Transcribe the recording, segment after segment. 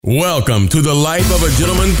Welcome to the Life of a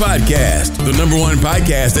Gentleman podcast, the #1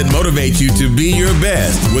 podcast that motivates you to be your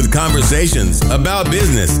best with conversations about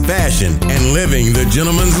business, fashion, and living the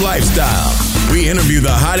gentleman's lifestyle. We interview the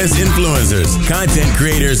hottest influencers, content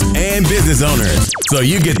creators, and business owners so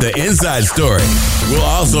you get the inside story. We'll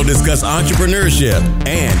also discuss entrepreneurship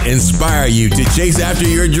and inspire you to chase after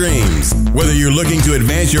your dreams. Whether you're looking to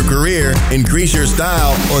advance your career, increase your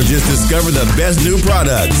style, or just discover the best new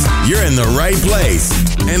products, you're in the right place.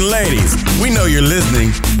 And ladies, we know you're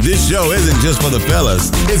listening. This show isn't just for the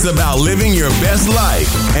fellas. It's about living your best life.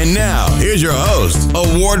 And now, here's your host,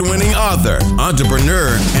 award-winning author,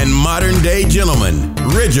 entrepreneur, and modern-day gentleman,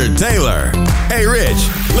 Richard Taylor. Hey, Rich,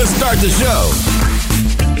 let's start the show.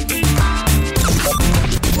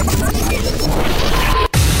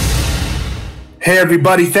 Hey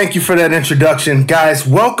everybody, thank you for that introduction. Guys,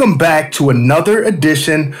 welcome back to another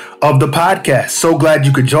edition of the podcast. So glad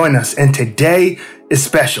you could join us. And today is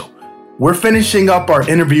special. We're finishing up our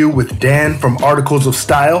interview with Dan from Articles of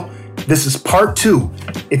Style. This is part 2.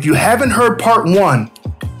 If you haven't heard part 1,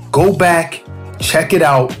 go back, check it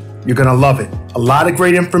out. You're gonna love it. A lot of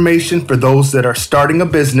great information for those that are starting a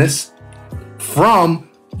business from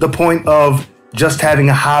the point of just having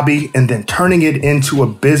a hobby and then turning it into a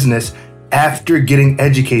business after getting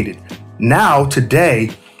educated. Now,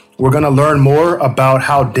 today, we're going to learn more about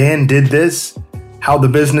how Dan did this, how the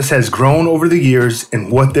business has grown over the years, and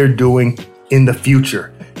what they're doing in the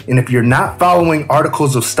future. And if you're not following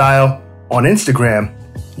Articles of Style on Instagram,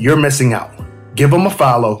 you're missing out. Give them a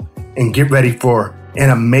follow and get ready for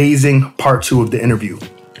an amazing part 2 of the interview.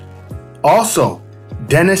 Also,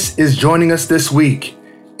 Dennis is joining us this week,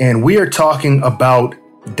 and we are talking about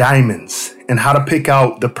diamonds and how to pick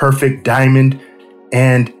out the perfect diamond,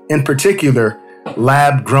 and in particular,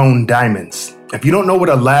 lab-grown diamonds. If you don't know what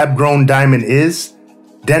a lab-grown diamond is,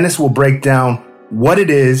 Dennis will break down what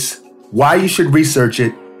it is, why you should research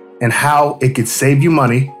it, and how it could save you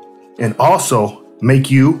money and also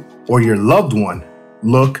make you or your loved one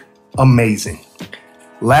look amazing.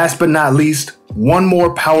 Last but not least, one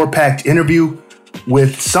more power-packed interview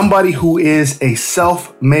with somebody who is a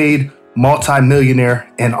self-made multimillionaire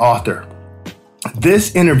and author.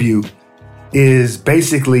 This interview is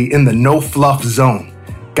basically in the no fluff zone.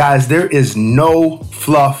 Guys, there is no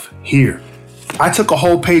fluff here. I took a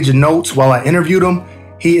whole page of notes while I interviewed him.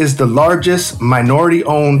 He is the largest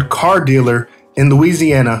minority-owned car dealer in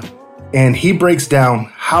Louisiana, and he breaks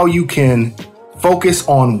down how you can focus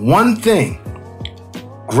on one thing,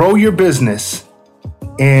 grow your business,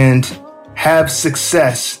 and have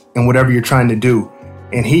success in whatever you're trying to do.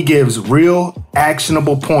 And he gives real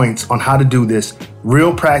actionable points on how to do this,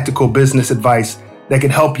 real practical business advice that can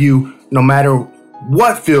help you no matter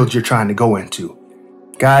what field you're trying to go into.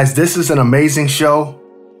 Guys, this is an amazing show.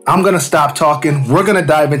 I'm going to stop talking. We're going to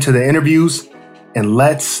dive into the interviews and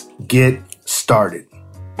let's get started.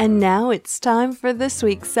 And now it's time for this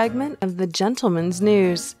week's segment of the Gentleman's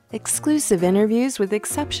News. Exclusive interviews with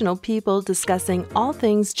exceptional people discussing all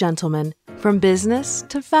things gentleman, from business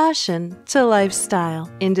to fashion to lifestyle,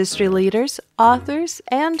 industry leaders, authors,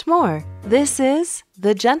 and more. This is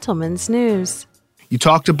the Gentleman's News. You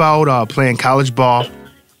talked about playing college ball.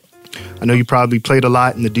 I know you probably played a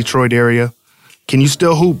lot in the Detroit area. Can you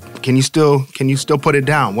still hoop? Can you still put it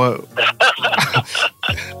down? What?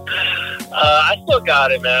 I still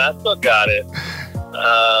got it, man. I still got it.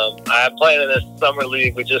 I played in this summer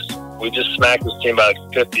league. We just smacked this team by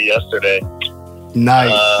 50 yesterday.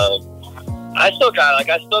 Nice. I still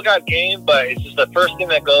got game, but it's just the first thing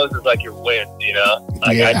that goes is like your wind, you know?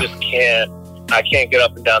 Like yeah. I can't get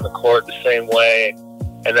up and down the court the same way.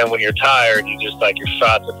 And then when you're tired, you just like your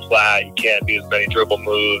shots are flat. You can't do as many dribble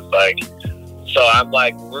moves. So I'm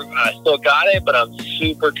like, I still got it, but I'm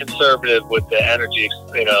super conservative with the energy,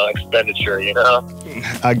 expenditure,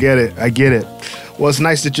 I get it. Well, it's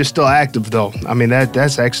nice that you're still active, though. I mean,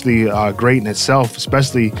 that's actually great in itself,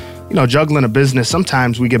 especially, juggling a business.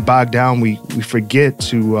 Sometimes we get bogged down. We forget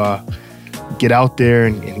to get out there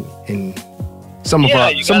and some of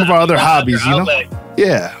our other hobbies,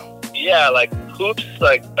 Yeah. Yeah, like hoops,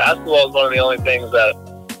 like basketball is one of the only things that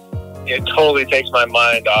it totally takes my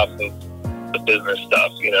mind off of the business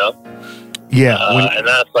stuff, Yeah. And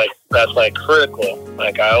that's critical.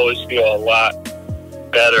 Like I always feel a lot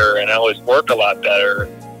better and I always work a lot better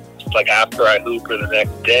like after I hoop or the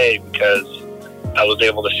next day because I was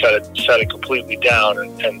able to shut it completely down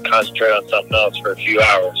and concentrate on something else for a few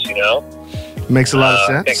hours, Makes a lot of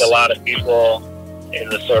sense. I think a lot of people in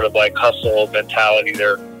the sort of like hustle mentality,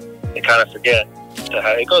 they kind of forget.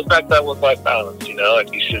 It goes back to that work-life balance,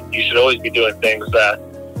 Like you should always be doing things that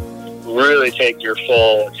really take your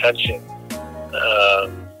full attention.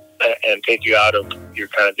 and take you out of your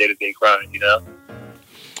kind of day-to-day grind, you know?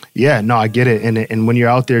 Yeah, no, I get it. And when you're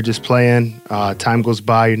out there just playing, time goes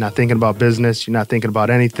by. You're not thinking about business. You're not thinking about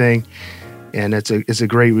anything. And it's a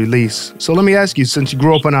great release. So let me ask you, since you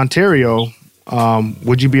grew up in Ontario,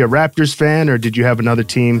 would you be a Raptors fan, or did you have another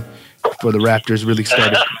team before the Raptors really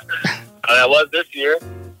started? I was this year.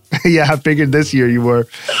 Yeah, I figured this year you were.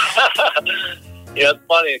 Yeah, it's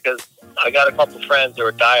funny because I got a couple friends who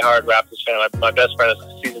are diehard Raptors fans. My best friend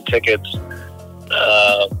has season tickets.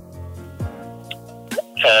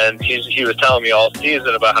 And he was telling me all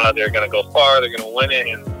season about how they're going to go far, they're going to win it.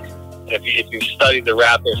 And if you study the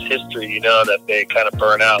Raptors' history, you know that they kind of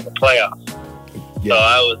burn out in the playoffs. Yeah. So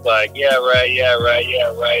I was like, yeah,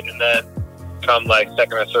 right. And then come like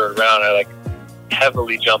second or third round, I like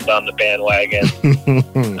heavily jumped on the bandwagon.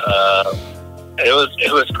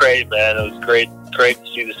 It was great, man. It was great to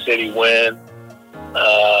see the city win.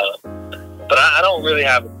 But I don't really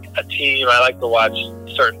have a team. I like to watch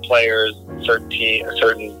certain players, certain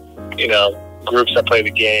groups that play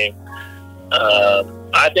the game.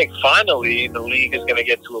 I think finally the league is going to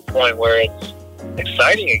get to a point where it's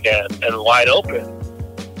exciting again and wide open.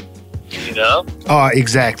 You know?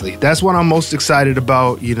 Exactly. That's what I'm most excited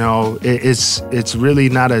about. You know, it's really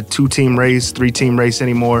not a 2-team race, 3-team race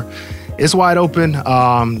anymore. It's wide open.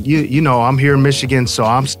 You know, I'm here in Michigan, so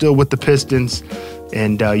I'm still with the Pistons.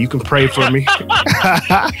 And you can pray for me.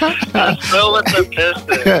 I'm still with the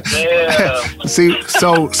Pistons. Damn. See,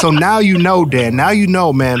 so now you know, Dan. Now you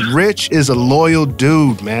know, man. Rich is a loyal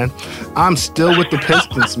dude, man. I'm still with the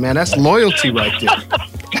Pistons, man. That's loyalty right there.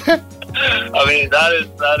 I mean, that is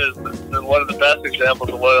one of the best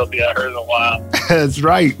examples of loyalty I heard in a while. That's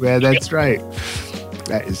right, man. That's right.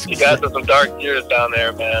 That is. You guys have some dark years down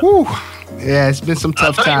there, man. Whew. Yeah, it's been some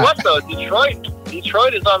tough times. I'll tell you what, though,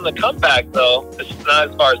 Detroit is on the comeback, though. It's not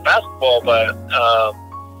as far as basketball, but as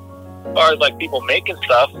far as like people making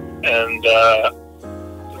stuff, and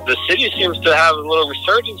the city seems to have a little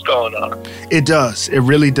resurgence going on. It does. It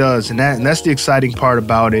really does, and that's the exciting part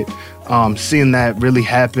about it. Seeing that really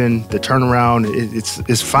happen, the turnaround,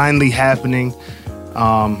 it's finally happening.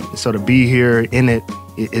 So to be here in it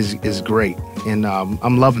is great, and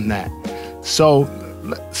I'm loving that. So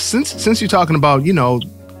since you're talking about, you know,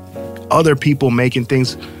 other people making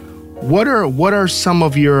things, what are some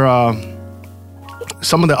of your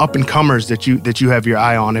some of the up and comers that you have your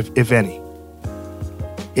eye on, if any?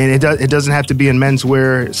 And it doesn't have to be in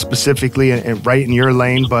menswear specifically and right in your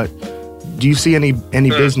lane, but do you see any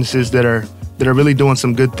businesses that are really doing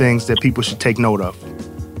some good things that people should take note of?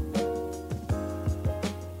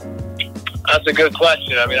 That's a good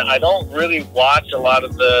question. I mean, I don't really watch a lot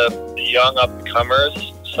of the young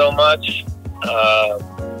up-and-comers so much. I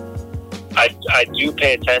do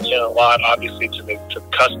pay attention a lot, obviously, to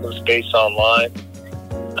custom space online.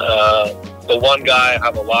 The one guy I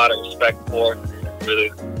have a lot of respect for,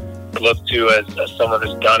 really look to as someone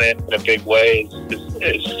who's done it in a big way,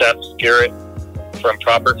 is Seth Garrett from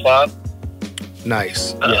Proper Club.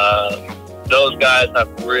 Nice. Yeah. Those guys have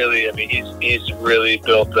really, I mean, he's really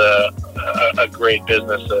built a great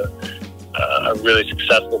business, a really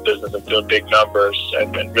successful business of doing big numbers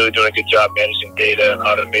and really doing a good job managing data and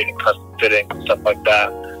automating custom fitting and stuff like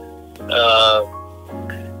that.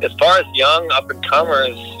 As far as young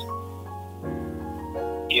up-and-comers,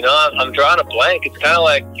 you know, I'm drawing a blank. It's kind of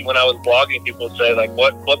like when I was blogging, people would say, like,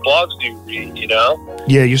 what blogs do you read, you know?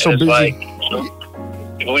 Yeah, you're so busy. Like,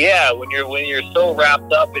 well, yeah, when you're so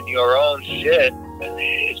wrapped up in your own shit,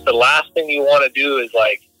 it's the last thing you want to do is,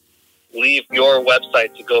 like, leave your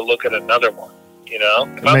website to go look at another one, you know?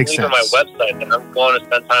 If I'm leaving my website, then I'm going to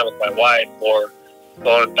spend time with my wife or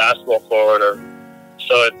going to basketball court, or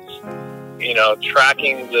so it's, you know,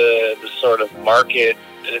 tracking the sort of market,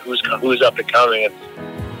 who's up and coming.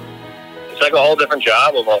 It's like a whole different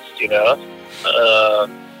job almost, you know?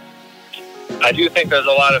 I do think there's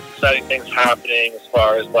a lot of exciting things happening as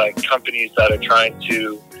far as like companies that are trying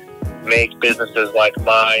to make businesses like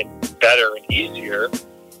mine better and easier.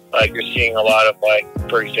 Like you're seeing a lot of, like,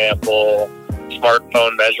 for example,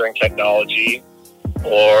 smartphone measuring technology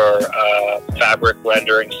or fabric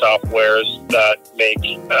rendering softwares that make,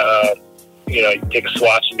 you take a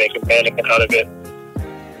swatch and make a mannequin out of it.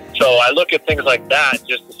 So I look at things like that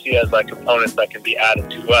just to see as like components that can be added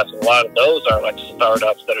to us. And a lot of those are like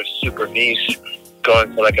startups that are super niche,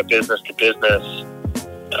 going for like a business to business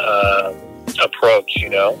approach, you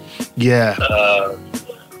know? Yeah.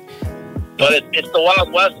 But it's the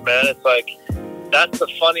Wild West, man. It's like, that's the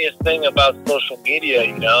funniest thing about social media,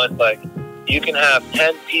 you know? It's like, you can have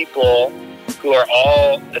 10 people who are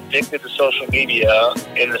all addicted to social media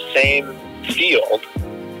in the same field,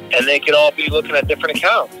 and they could all be looking at different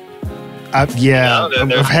accounts. I've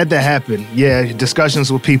had that happen. Yeah,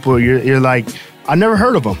 discussions with people. You're like, I never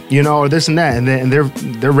heard of them, or this and that, and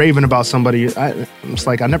they're raving about somebody. I'm just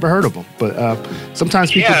like, I never heard of them. But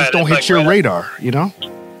sometimes people just don't hit your radar,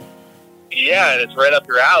 Yeah, and it's right up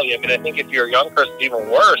your alley. I mean, I think if you're a young person, it's even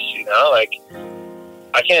worse. Like,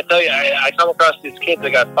 I can't tell you. I come across these kids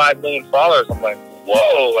that got 5 million followers. I'm like,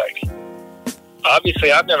 whoa, like.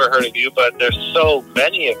 Obviously, I've never heard of you, but there's so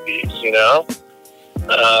many of these,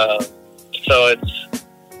 So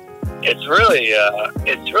it's really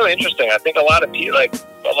interesting. I think a lot of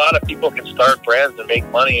people can start brands and make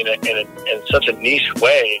money in such a niche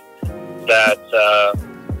way that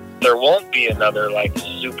there won't be another like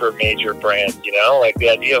super major brand. Like the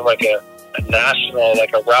idea of like a national,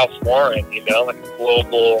 like a Ralph Lauren, like a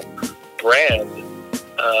global brand.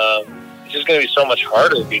 It's just going to be so much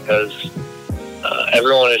harder because.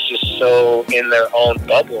 Everyone is just so in their own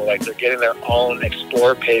bubble. Like they're getting their own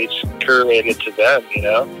explore page curated to them,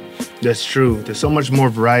 That's true. There's so much more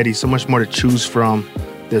variety, so much more to choose from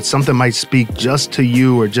that something might speak just to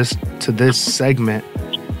you or just to this segment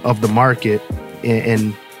of the market.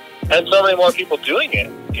 And so many more people doing it,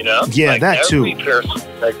 Yeah, like that too.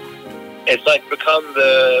 Like, it's like become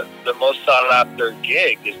the most sought after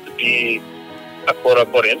gig is to be a quote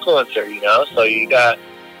unquote influencer, So you got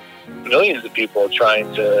millions of people trying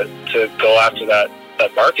to go after that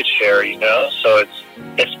market share, so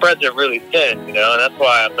it spreads it really thin, and that's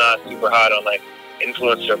why I'm not super hot on like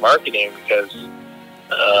influencer marketing because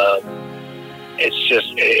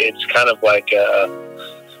it's kind of like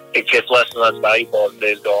it gets less and less valuable as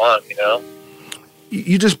days go on,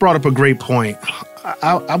 You just brought up a great point.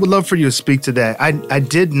 I would love for you to speak to that. I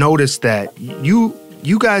did notice that you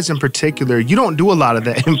guys in particular, you don't do a lot of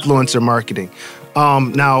that influencer marketing.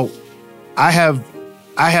 Now, I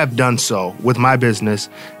have done so with my business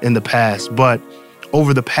in the past, but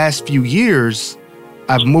over the past few years,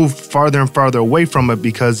 I've moved farther and farther away from it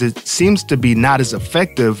because it seems to be not as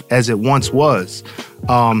effective as it once was.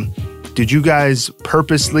 Did you guys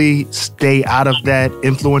purposely stay out of that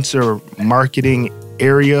influencer marketing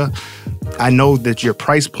area? I know that your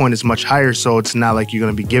price point is much higher, so it's not like you're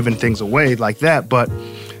going to be giving things away like that, but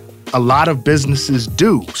a lot of businesses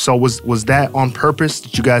do. So was that on purpose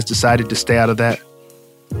that you guys decided to stay out of that?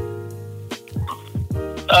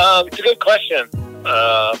 It's a good question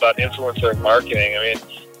about influencer marketing. I mean,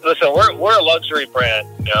 listen, we're a luxury brand,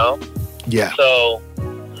 Yeah. So,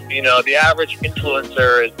 the average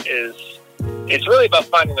influencer is it's really about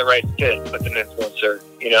finding the right fit with an influencer.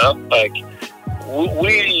 Like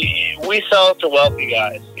we sell to wealthy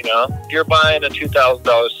guys. If you're buying a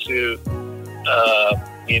 $2,000 suit.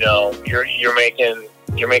 You're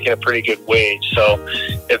making a pretty good wage. So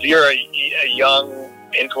if you're a young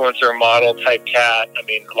influencer model type cat, I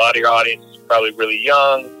mean, a lot of your audience is probably really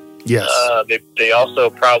young. Yes. They also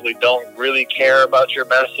probably don't really care about your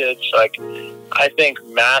message. Like, I think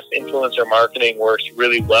mass influencer marketing works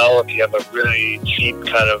really well if you have a really cheap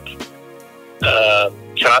kind of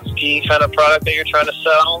tchotchke kind of product that you're trying to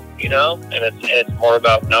sell, and it's more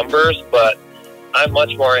about numbers, but I'm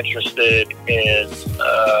much more interested in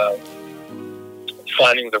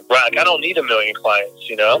finding the right. I don't need 1 million clients,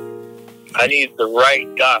 I need the right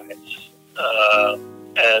guys,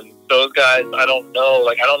 and those guys. I don't know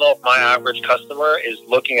if my average customer is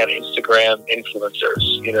looking at Instagram influencers,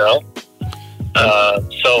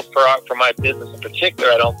 So for my business in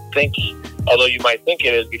particular, I don't think. Although you might think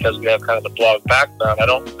it is because we have kind of the blog background, I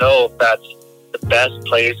don't know if that's the best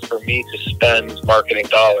place for me to spend marketing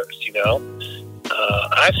dollars.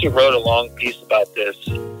 I actually wrote a long piece about this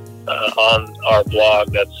on our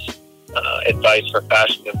blog that's advice for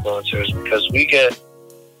fashion influencers because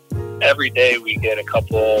every day we get a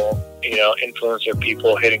couple, influencer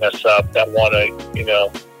people hitting us up that want to,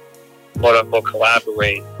 quote unquote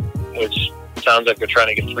collaborate, which sounds like they're trying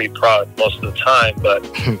to get free product most of the time, but,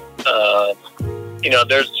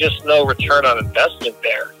 there's just no return on investment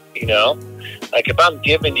there, Like if I'm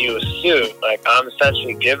giving you a suit, like I'm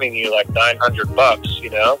essentially giving you like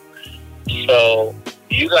 $900, So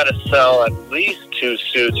you got to sell at least 2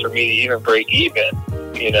 suits for me to even break even,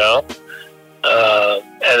 And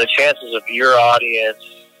the chances of your audience,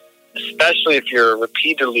 especially if you're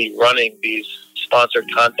repeatedly running these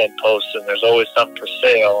sponsored content posts and there's always something for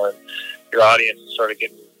sale and your audience is sort of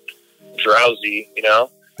getting drowsy,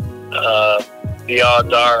 the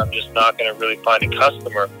odds are I'm just not going to really find a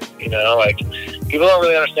customer. Like people don't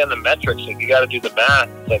really understand the metrics. Like you got to do the math.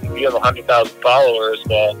 It's like if you have 100,000 followers,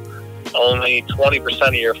 well, only 20%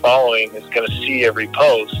 of your following is going to see every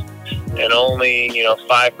post, and only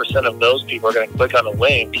 5% of those people are going to click on the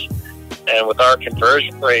link. And with our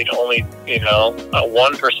conversion rate, only,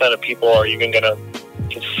 1% of people are even going to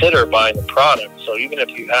consider buying the product. So even if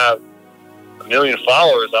you have 1 million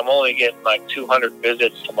followers, I'm only getting like 200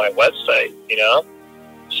 visits to my website,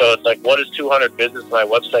 So it's like, what is 200 visits to my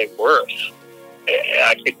website worth?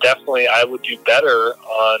 I would do better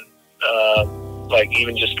on, like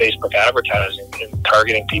even just Facebook advertising and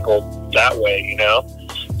targeting people that way,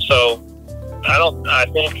 So I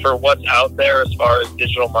think for what's out there as far as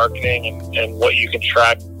digital marketing and what you can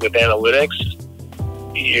track with analytics,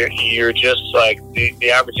 you're just like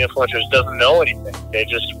the average influencer doesn't know anything. They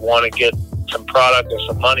just want to get some product or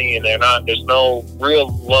some money, and there's no real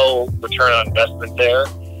low return on investment there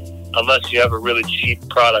unless you have a really cheap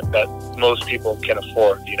product that most people can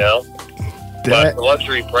afford, But the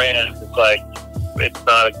luxury brand, it's like, I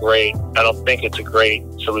don't think it's a great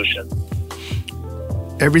solution.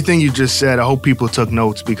 Everything you just said, I hope people took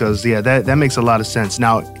notes because, that makes a lot of sense.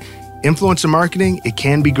 Now, influencer marketing, it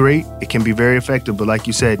can be great. It can be very effective. But like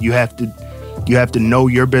you said, you have to know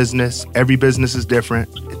your business. Every business is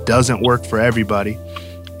different. It doesn't work for everybody.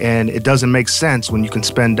 And it doesn't make sense when you can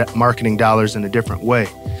spend marketing dollars in a different way.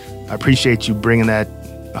 I appreciate you bringing that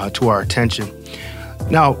to our attention.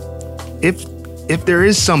 Now, if there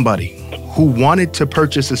is somebody who wanted to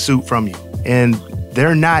purchase a suit from you and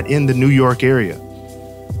they're not in the New York area,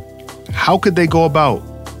 how could they go about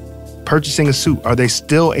purchasing a suit? Are they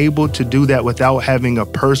still able to do that without having a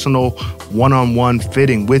personal one-on-one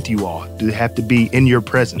fitting with you all? Do they have to be in your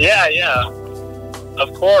presence? Yeah.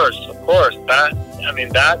 Of course.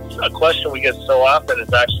 That's a question we get so often.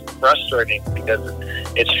 It's actually frustrating because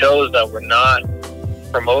it shows that we're not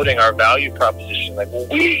promoting our value proposition. Like,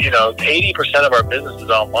 80% of our business is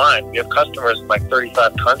online. We have customers in like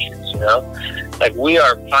 35 countries, Like, we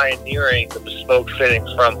are pioneering the bespoke fitting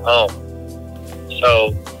from home.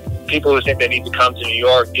 So people who think they need to come to New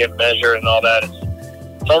York, get measured and all that,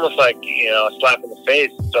 it's almost like, a slap in the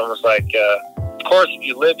face. It's almost like, of course, if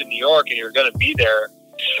you lived in New York and you're going to be there,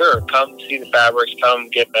 sure, come see the fabrics, come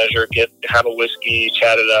get measured, have a whiskey,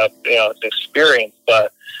 chat it up, it's an experience.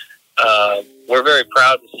 But we're very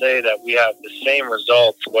proud to say that we have the same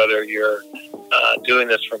results whether you're doing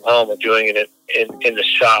this from home or doing it in the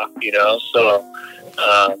shop, So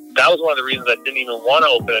that was one of the reasons I didn't even want to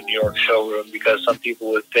open a New York showroom, because some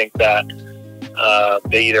people would think that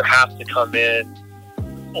they either have to come in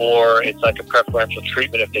or it's like a preferential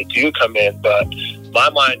treatment if they do come in. But my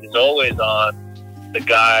mind is always on the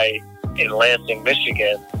guy in Lansing,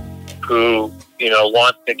 Michigan, who,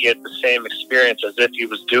 wants to get the same experience as if he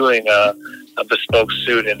was doing a bespoke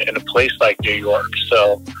suit in a place like New York.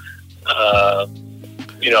 So, our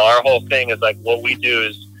whole thing is like, what we do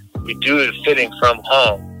is we do the fitting from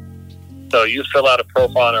home. So you fill out a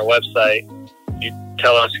profile on our website. You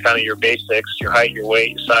tell us kind of your basics, your height, your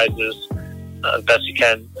weight, your sizes, best you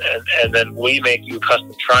can. And then we make you a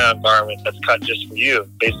custom try-on garment that's cut just for you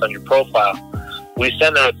based on your profile. We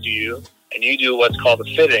send that to you, and you do what's called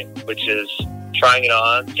a fitting, which is trying it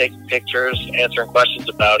on, taking pictures, answering questions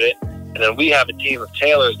about it. And then we have a team of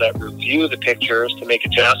tailors that review the pictures to make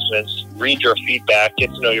adjustments, read your feedback,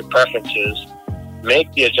 get to know your preferences,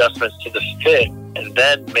 make the adjustments to the fit, and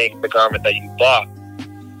then make the garment that you bought.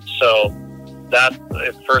 So that's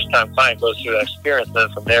the first time client goes through that experience, and then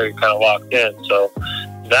from there you're kind of locked in. So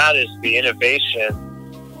that is the innovation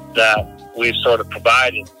that we've sort of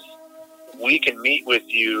provided. We can meet with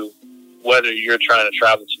you whether you're trying to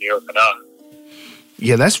travel to New York or not.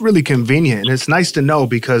 Yeah, that's really convenient. And it's nice to know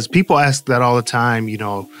because people ask that all the time,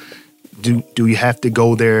 do you have to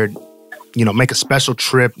go there, make a special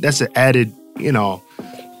trip? That's an added, I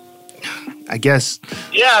guess.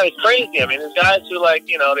 Yeah, it's crazy. I mean, there's guys who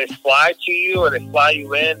they fly to you or they fly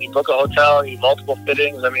you in, you book a hotel, you multiple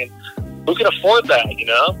fittings. I mean, who can afford that,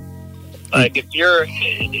 Like if you're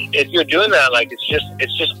doing that, like it's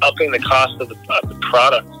just upping the cost of the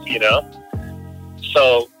product,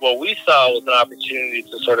 So what we saw was an opportunity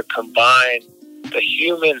to sort of combine the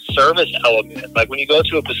human service element. Like when you go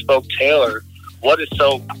to a bespoke tailor, what is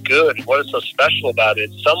so good, what is so special about it?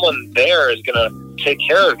 Someone there is going to take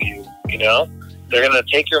care of you, They're going to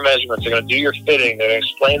take your measurements, they're going to do your fitting, they're going to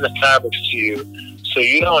explain the fabrics to you, so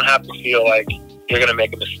you don't have to feel like you're going to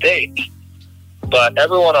make a mistake. But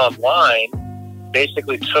everyone online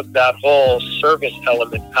basically took that whole service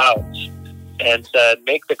element out and said,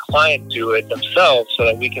 make the client do it themselves so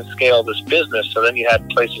that we can scale this business. So then you had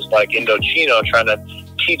places like Indochino trying to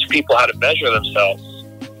teach people how to measure themselves.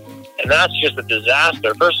 And that's just a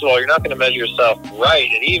disaster. First of all, you're not going to measure yourself right.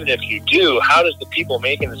 And even if you do, how does the people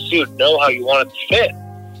making the suit know how you want it to fit?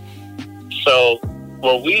 So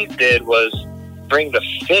what we did was bring the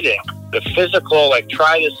fitting the physical, like,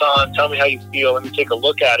 try this on, tell me how you feel, let me take a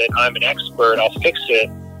look at it, I'm an expert, I'll fix it.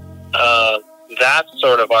 That's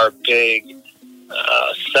sort of our big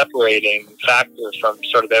separating factor from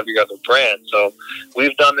sort of every other brand. So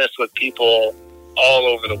we've done this with people all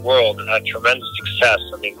over the world and had tremendous success.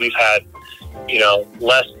 I mean, we've had,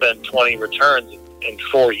 less than 20 returns in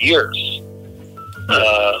 4 years.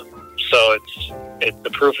 So the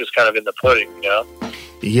proof is kind of in the pudding,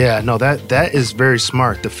 Yeah, no, that is very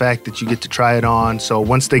smart. The fact that you get to try it on. So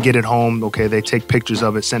once they get it home, okay, they take pictures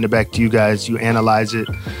of it, send it back to you guys, you analyze it,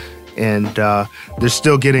 and they're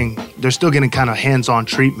still getting kind of hands-on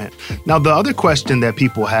treatment. Now, the other question that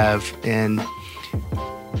people have, and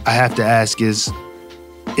I have to ask, is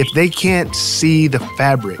if they can't see the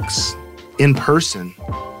fabrics in person,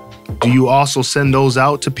 do you also send those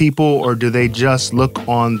out to people, or do they just look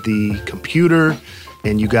on the computer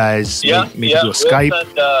and you guys maybe do a Skype?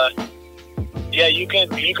 You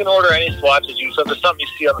can order any swatches. So if there's something you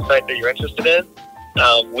see on the site that you're interested in,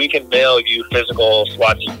 we can mail you physical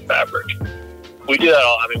swatches of fabric. We do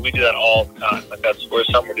that all the time. Like that's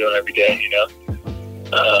something we're doing every day,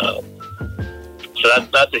 So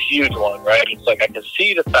that's a huge one, right? It's like I can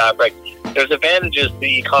see the fabric. There's advantages to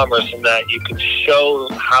e-commerce in that you can show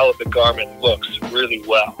how the garment looks really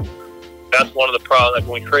well. That's one of the problems. Like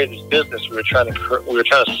when we created this business, we were trying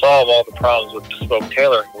to solve all the problems with bespoke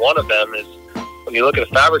tailoring. One of them is when you look at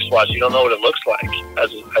a fabric swatch, you don't know what it looks like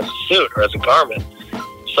as a suit or as a garment.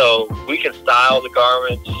 So we can style the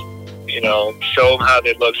garments, show them how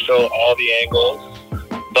they look, show all the angles,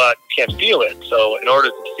 but can't feel it. So in order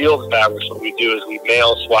to feel the fabrics, what we do is we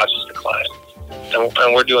mail swatches to clients,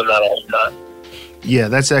 and we're doing that all the time. Yeah,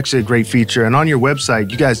 that's actually a great feature. And on your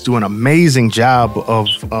website, you guys do an amazing job of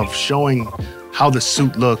showing how the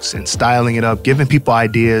suit looks and styling it up, giving people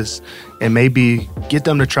ideas, and maybe get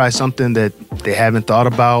them to try something that they haven't thought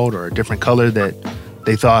about, or a different color that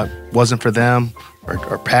they thought wasn't for them,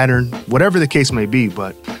 or pattern, whatever the case may be.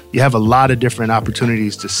 But you have a lot of different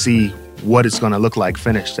opportunities to see what it's going to look like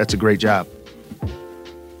finished. That's a great job.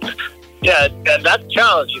 Yeah, and that's a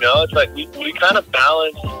challenge, It's like we kind of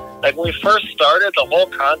balance. Like when we first started, the whole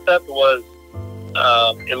concept was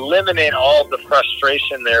eliminate all the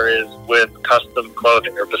frustration there is with custom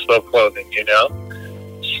clothing or bespoke clothing,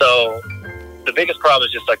 So the biggest problem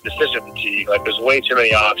is just like decision fatigue. Like there's way too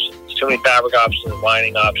many options, too many fabric options,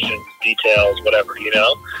 lining options, details, whatever,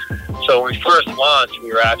 So when we first launched,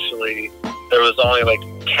 there was only like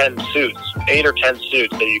 8 or 10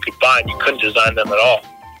 suits that you could buy, and you couldn't design them at all.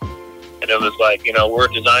 And it was like, we're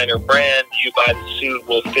a designer brand, you buy the suit,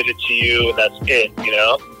 we'll fit it to you, and that's it,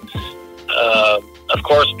 Of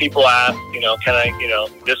course, people ask, can I,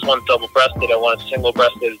 this one's double-breasted, I want it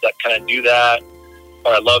single-breasted, can I do that?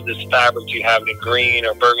 Or I love this fabric, do you have it in green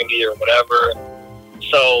or burgundy or whatever?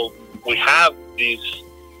 So we have these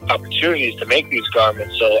opportunities to make these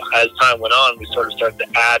garments. So as time went on, we sort of started to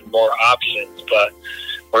add more options, but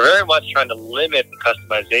we're very much trying to limit the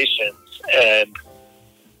customizations and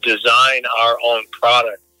design our own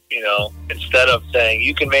product, instead of saying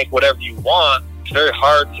you can make whatever you want. It's very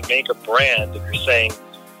hard to make a brand if you're saying,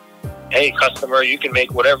 hey, customer, you can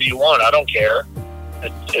make whatever you want, I don't care.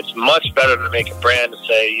 It's much better to make a brand to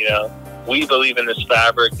say, we believe in this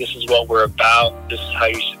fabric, this is what we're about, this is how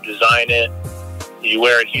you should design it. You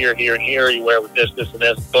wear it here, here, and here, you wear it with this, this, and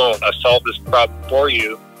this, boom, I've solved this problem for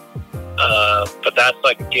you. But that's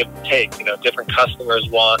like a give and take. Different customers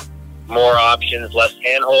want more options, less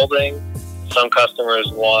hand-holding. Some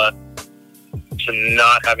customers want to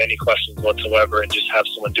not have any questions whatsoever and just have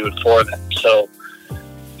someone do it for them. So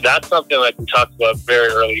that's something like we talked about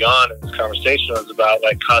very early on in this conversation, was about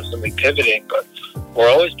like constantly pivoting, but we're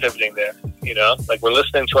always pivoting there, like we're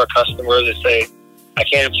listening to our customers. They say, I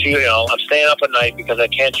can't choose, I'm staying up at night because I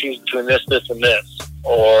can't choose between this, this, and this.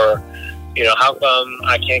 Or, how come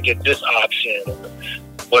I can't get this option?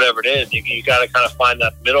 Whatever it is, you got to kind of find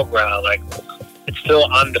that middle ground. Like it's still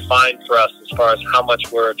undefined for us as far as how much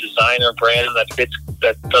we're a designer brand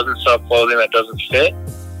that doesn't sell clothing that doesn't fit,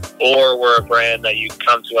 or we're a brand that you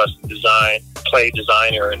come to us and play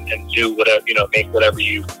designer and do whatever, make whatever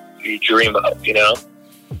you dream of,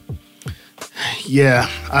 Yeah,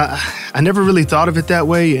 I never really thought of it that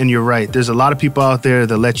way, and you're right. There's a lot of people out there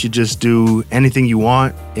that let you just do anything you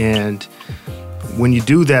want, and when you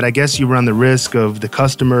do that, I guess you run the risk of the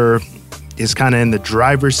customer is kind of in the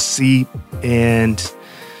driver's seat, and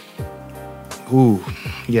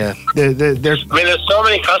they're there's so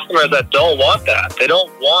many customers that don't want that. They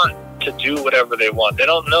don't want to do whatever they want. They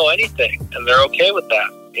don't know anything, and they're okay with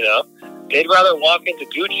that, They'd rather walk into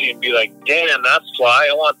Gucci and be like, damn, that's fly,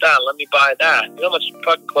 I want that, let me buy that. You know how much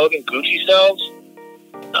fucking clothing Gucci sells?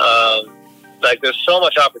 Like there's so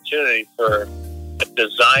much opportunity for a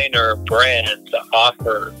designer brand to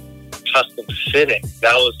offer custom fitting.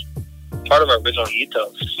 That was part of our original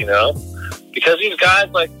ethos, you know, because these guys,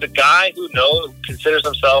 like the guy who considers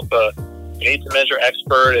himself a made-to-measure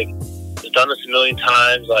expert and has done this a million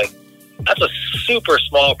times, like that's a super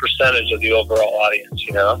small percentage of the overall audience,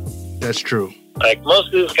 you know? That's true. Like most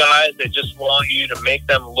of these guys, they just want you to make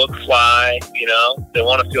them look fly, you know? They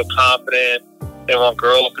want to feel confident. They want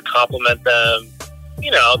girls to compliment them.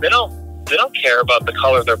 You know, they don't care about the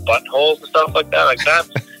color of their buttonholes and stuff like that. Like that's,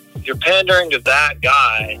 if you're pandering to that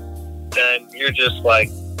guy, then you're just like,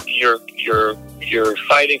 you're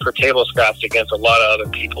fighting for table scraps against a lot of other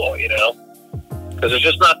people, you know? Because there's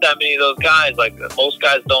just not that many of those guys. Like most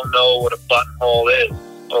guys don't know what a buttonhole is,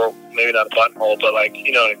 or maybe not a buttonhole, but like,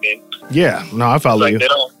 you know what I mean? Yeah, no, I follow you. They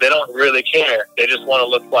don't really care. They just want to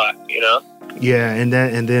look fly, you know? Yeah, and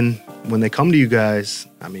then when they come to you guys,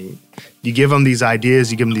 I mean, you give them these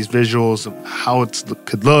ideas, you give them these visuals of how it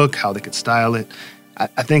could look, how they could style it.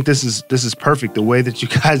 I think this is perfect, the way that you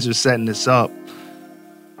guys are setting this up.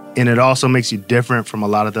 And it also makes you different from a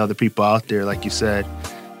lot of the other people out there, like you said.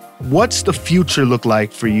 What's the future look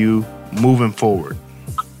like for you moving forward?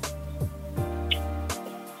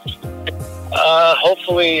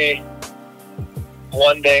 Hopefully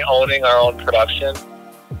one day owning our own production.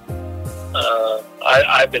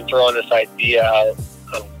 I've been throwing this idea out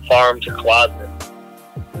of farm to closet.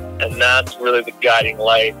 And that's really the guiding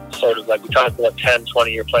light, sort of like we talked about 10,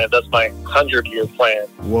 20-year plan. That's my 100-year plan.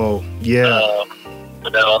 Whoa, yeah.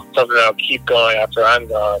 You know, something that'll keep going after I'm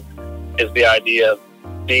gone is the idea of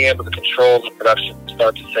being able to control the production from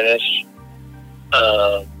start to finish.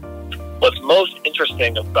 What's most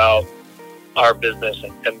interesting about our business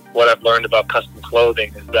and what I've learned about custom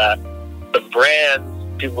clothing is that the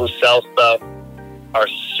brands, people who sell stuff, are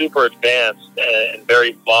super advanced and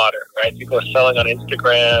very modern, right? People are selling on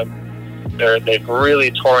Instagram. They've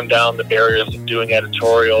really torn down the barriers of doing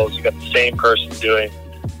editorials. You got the same person doing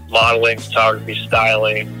modeling, photography,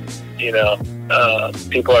 styling. You know,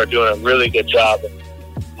 people are doing a really good job of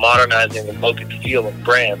modernizing the look and feel of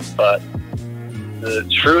brands. But the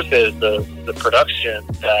truth is the production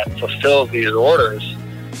that fulfills these orders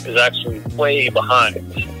is actually way behind.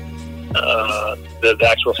 The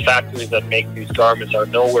actual factories that make these garments are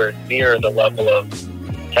nowhere near the level of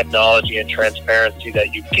technology and transparency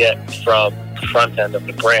that you get from the front end of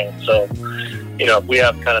the brand. So, you know, if we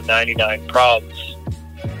have kind of 99 problems,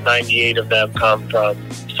 98 of them come from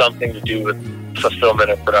something to do with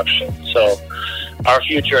fulfillment and production. So our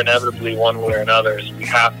future, inevitably, one way or another, is we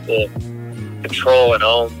have to control and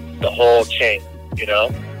own the whole chain, you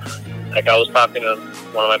know? Like I was talking to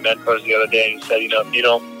one of my mentors the other day, and he said, you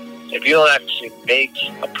know, if you don't actually make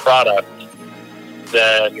a product,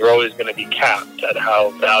 then you're always going to be capped at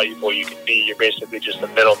how valuable you can be. You're basically just a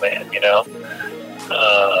middleman, you know?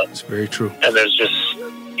 It's very true. And there's just,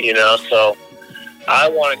 you know, so I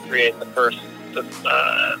want to create the first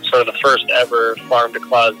ever farm to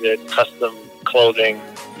closet, custom clothing,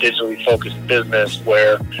 digitally focused business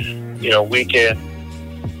where, you know, we can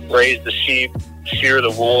raise the sheep, shear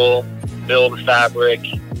the wool, mill the fabric,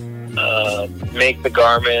 make the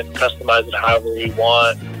garment, customize it however we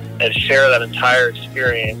want, and share that entire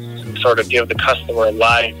experience and sort of give the customer a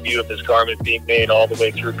live view of this garment being made all the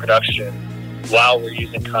way through production while we're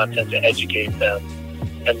using content to educate them,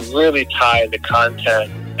 and really tie the content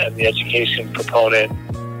and the education component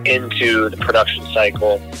into the production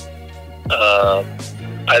cycle.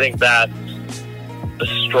 I think that's the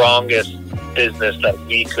strongest business that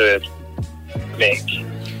we could make.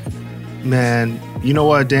 Man, you know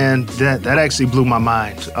what, Dan? That actually blew my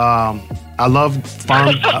mind. I love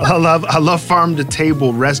farm. I love farm to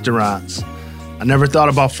table restaurants. I never thought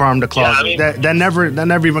about farm to closet. Yeah, I mean, that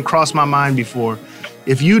never even crossed my mind before.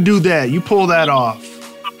 If you do that, you pull that off.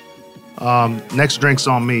 Next drink's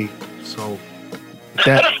on me. So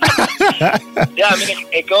that. Yeah, I mean,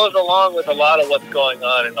 it goes along with a lot of what's going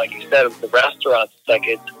on, and like you said, with the restaurants, it's like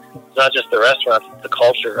it's not just the restaurants, it's the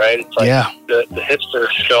culture, right? It's like the hipsters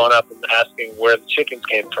showing up and asking where the chickens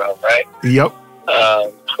came from, right? Yep.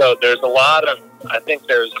 So there's a lot of, I think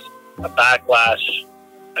there's a backlash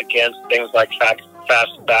against things like fast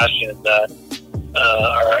fashion that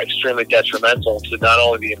are extremely detrimental to not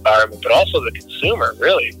only the environment, but also the consumer,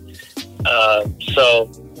 really.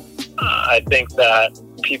 So I think that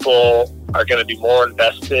people are going to be more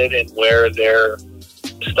invested in where their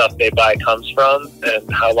stuff they buy comes from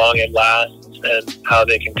and how long it lasts and how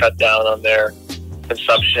they can cut down on their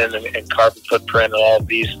consumption and carbon footprint and all of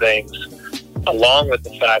these things, along with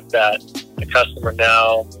the fact that the customer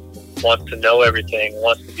now wants to know everything,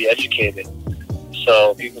 wants to be educated.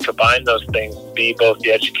 So if you can combine those things, be both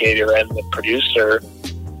the educator and the producer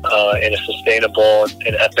in a sustainable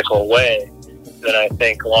and ethical way, then I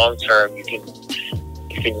think long term you can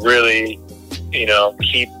really,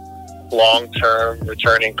 keep long-term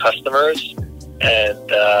returning customers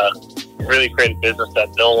and really create a business that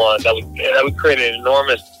would create an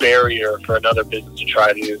enormous barrier for another business to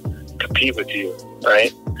try to compete with you,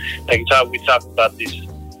 right? Like we talked about these,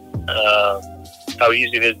 how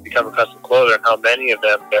easy it is to become a custom clother and how many of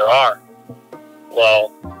them there are.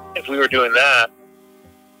 Well, if we were doing that,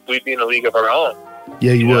 we'd be in a league of our own.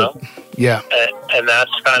 Yeah, you would. Yeah. And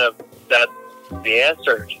that's the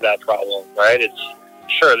answer to that problem, right? It's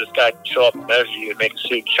sure this guy can show up and measure you and make a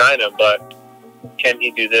suit in China, but can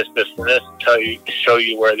he do this, this, and this, and show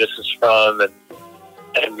you where this is from, and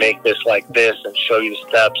make this like this, and show you the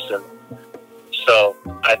steps? And so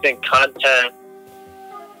I think content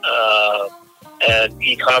and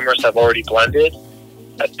e-commerce have already blended.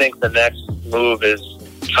 I think the next move is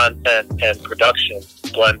content and production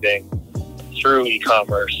blending through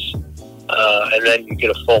e-commerce, and then you get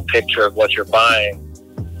a full picture of what you're buying.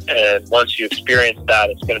 And once you experience that,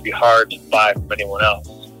 it's going to be hard to buy from anyone else.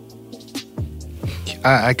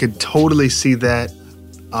 I could totally see that.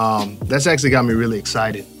 That's actually got me really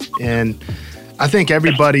excited. And I think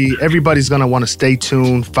everybody's going to want to stay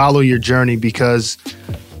tuned, follow your journey, because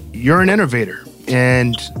you're an innovator.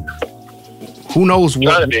 And who knows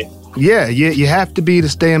what... Yeah, you have to be to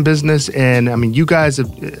stay in business. And I mean, you guys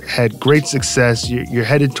have had great success. You're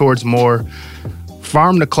headed towards more.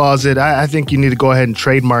 Farm to Closet. I think you need to go ahead and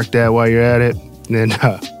trademark that while you're at it. And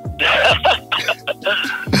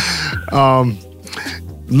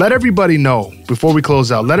let everybody know, before we close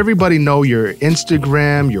out, let everybody know your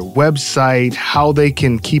Instagram, your website, how they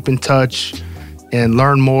can keep in touch and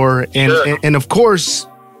learn more. And, sure. and of course,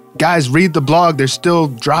 guys, read the blog. They're still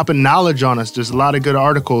dropping knowledge on us. There's a lot of good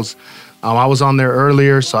articles. I was on there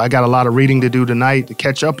earlier, so I got a lot of reading to do tonight to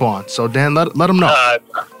catch up on. So, Dan, let them know.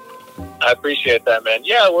 I appreciate that, man.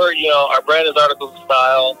 Yeah, our brand is Articles of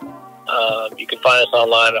Style. You can find us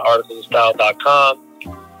online at articlesofstyle.com.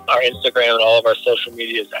 Our Instagram and all of our social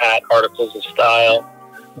media is at Articles of Style.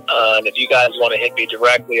 And if you guys want to hit me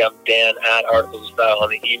directly, I'm Dan at Articles of Style on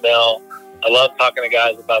the email. I love talking to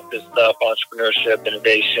guys about this stuff, entrepreneurship,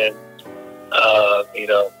 innovation,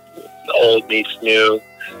 old meets new.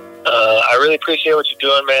 I really appreciate what you're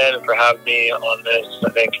doing, man, and for having me on this. I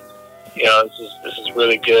think, this is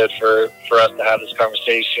really good for us to have this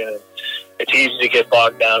conversation. It's easy to get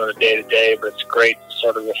bogged down on a day-to-day, but it's great to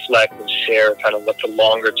sort of reflect and share kind of what the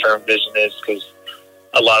longer-term vision is, because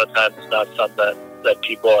a lot of times it's not something that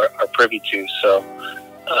people are privy to. So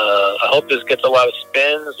I hope this gets a lot of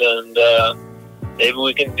spins, and maybe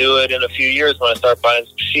we can do it in a few years when I start buying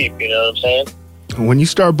some sheep, you know what I'm saying? When you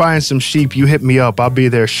start buying some sheep, you hit me up. I'll be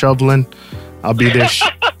there shoveling. I'll be there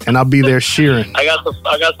and I'll be there shearing. I got the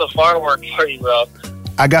farm work for you, bro.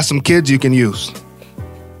 I got some kids you can use.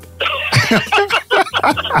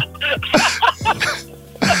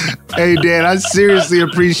 Hey, Dan, I seriously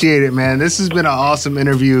appreciate it, man. This has been an awesome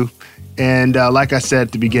interview. And like I said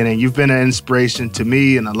at the beginning, you've been an inspiration to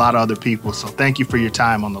me and a lot of other people. So thank you for your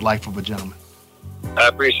time on The Life of a Gentleman. I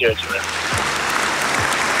appreciate you, man.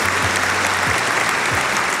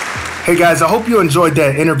 Hey guys, I hope you enjoyed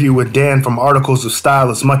that interview with Dan from Articles of Style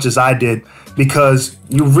as much as I did, because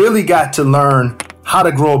you really got to learn how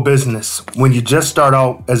to grow a business when you just start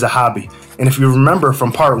out as a hobby. And if you remember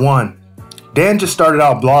from part 1, Dan just started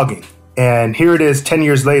out blogging, and here it is 10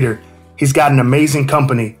 years later. He's got an amazing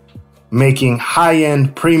company making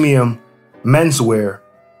high-end premium menswear,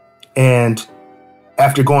 and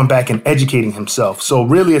after going back and educating himself. So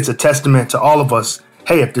really it's a testament to all of us.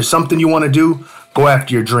 Hey, if there's something you want to do, go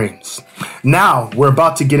after your dreams. Now, we're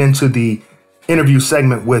about to get into the interview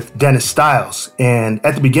segment with Dennis Styles. And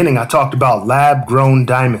at the beginning, I talked about lab-grown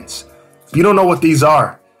diamonds. If you don't know what these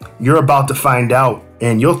are, you're about to find out,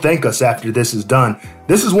 and you'll thank us after this is done.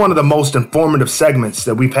 This is one of the most informative segments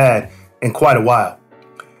that we've had in quite a while.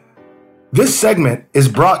 This segment is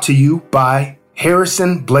brought to you by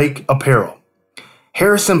Harrison Blake Apparel.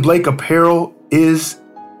 Harrison Blake Apparel is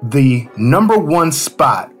the #1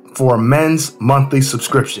 spot for a men's monthly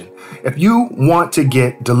subscription. If you want to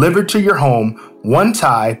get delivered to your home 1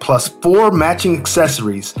 tie plus 4 matching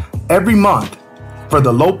accessories every month for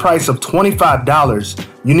the low price of $25,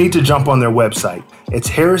 you need to jump on their website. It's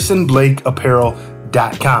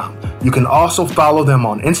harrisonblakeapparel.com. You can also follow them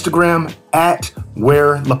on Instagram at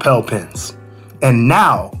wearlapelpins. And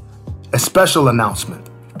now, a special announcement.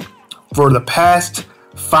 For the past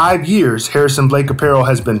 5 years, Harrison Blake Apparel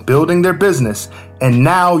has been building their business, and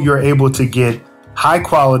now you're able to get high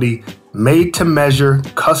quality, made-to-measure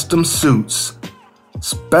custom suits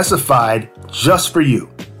specified just for you.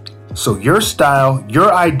 So your style,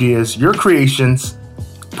 your ideas, your creations,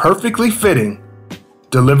 perfectly fitting,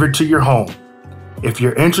 delivered to your home. If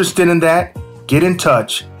you're interested in that, get in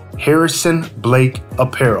touch. Harrison Blake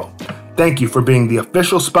Apparel. Thank you for being the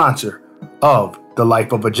official sponsor of The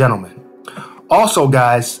Life of a Gentleman. Also,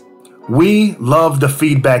 guys, we love the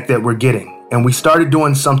feedback that we're getting, and we started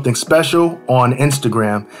doing something special on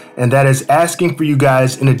Instagram, and that is asking for you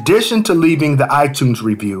guys, in addition to leaving the iTunes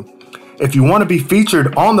review, if you want to be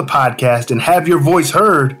featured on the podcast and have your voice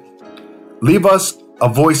heard, leave us a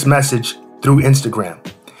voice message through Instagram.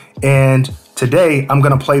 And today, I'm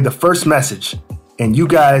going to play the first message, and you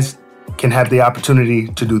guys can have the opportunity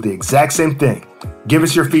to do the exact same thing. Give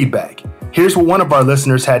us your feedback. Here's what one of our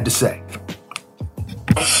listeners had to say.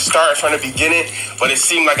 Started from the beginning, but it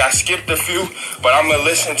seemed like I skipped a few, but I'm going to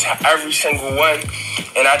listen to every single one.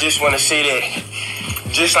 And I just want to say that,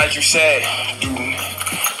 just like you said,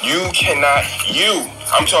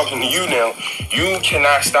 I'm talking to you now, you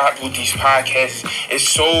cannot stop with these podcasts. It's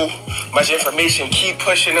so much information. Keep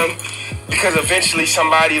pushing them, because eventually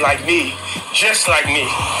somebody like me, just like me,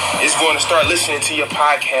 is going to start listening to your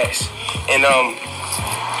podcast. And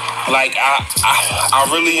I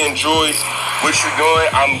really enjoyed what you're doing.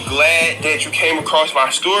 I'm glad that you came across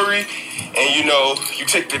my story, and you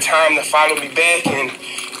took the time to follow me back, and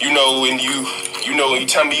when you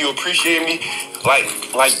tell me you appreciate me, like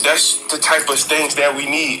that's the type of things that we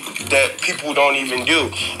need, that people don't even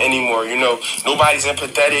do anymore. Nobody's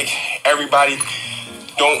empathetic. Everybody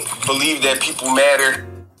don't believe that people matter.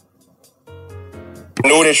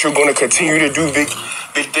 Know that you're going to continue to do big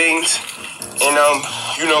things, and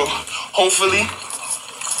hopefully,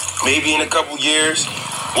 maybe in a couple years,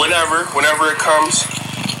 whenever it comes,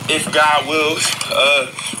 if God wills,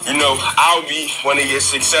 I'll be one of your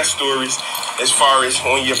success stories as far as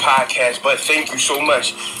on your podcast. But thank you so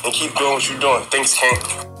much, and keep doing what you're doing. Thanks, Ken.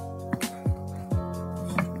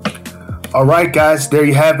 All right, guys, there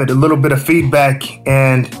you have it. A little bit of feedback,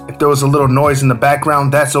 and if there was a little noise in the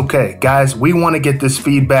background, that's okay. Guys, we want to get this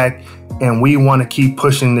feedback, and we want to keep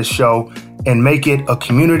pushing this show and make it a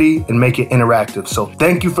community and make it interactive. So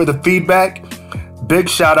thank you for the feedback. Big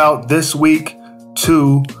shout out this week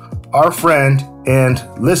to our friend and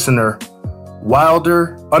listener,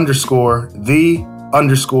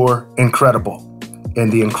 Wilder_the_incredible.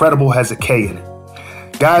 And the incredible has a K in it.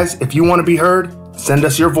 Guys, if you want to be heard, send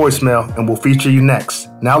us your voicemail and we'll feature you next.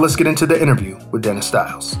 Now let's get into the interview with Dennis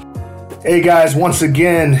Styles. Hey guys, once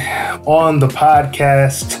again on the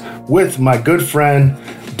podcast with my good friend,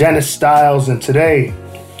 Dennis Styles, and today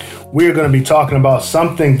we're going to be talking about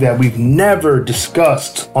something that we've never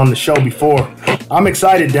discussed on the show before. I'm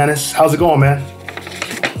excited, Dennis. How's it going, man?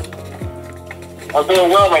 I'm doing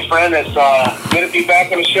well, my friend. It's good to be back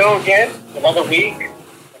on the show again. Another week,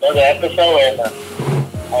 another episode,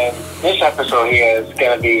 and this episode here is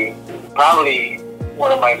going to be probably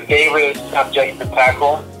one of my favorite subjects to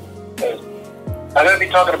tackle. I'm going to be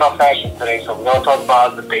talking about fashion today, so we're going to talk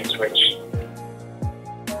about the big switch.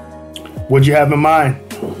 What'd you have in mind?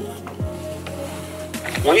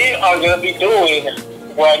 We are going to be doing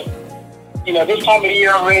what, this time of the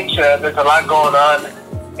year, Rich, there's a lot going on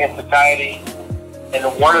in society. And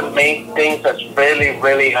one of the main things that's really,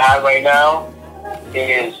 really hot right now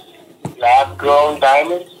is lab-grown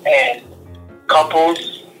diamonds and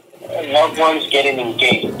couples and loved ones getting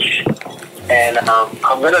engaged. And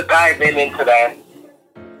I'm going to dive into that.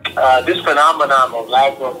 This phenomenon of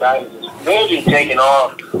lab-grown diamonds is really taking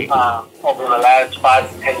off over the last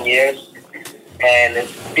 5 to 10 years. And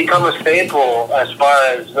it's become a staple as far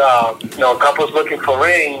as, couples looking for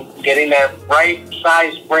ring, getting that right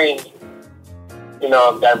size ring,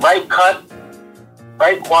 that right cut,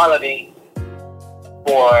 right quality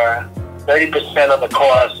for 30% of the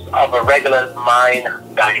cost of a regular mine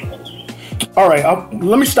diamond. All right,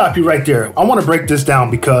 let me stop you right there. I want to break this down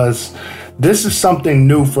because this is something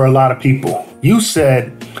new for a lot of people. You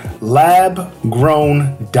said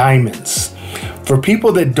lab-grown diamonds. For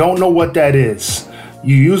people that don't know what that is,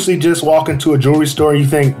 you usually just walk into a jewelry store and you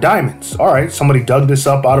think, diamonds. All right, somebody dug this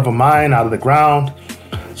up out of a mine, out of the ground.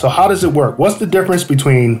 So how does it work? What's the difference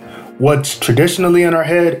between what's traditionally in our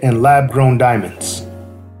head and lab-grown diamonds?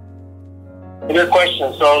 Good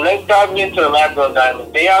question. So let's dive into the lab-grown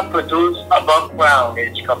diamond. They are produced above ground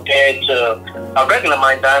compared to a regular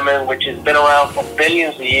mine diamond, which has been around for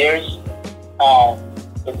billions of years.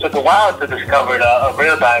 It took a while to discover a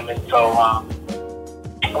real diamond. So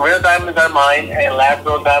real diamonds are mined and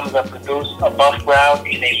lab-grown diamonds are produced above ground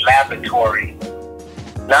in a laboratory,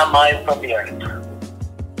 not mined from the earth.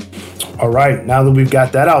 All right, now that we've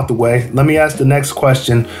got that out the way, let me ask the next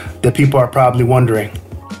question that people are probably wondering.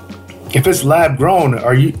 If it's lab grown,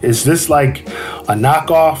 is this like a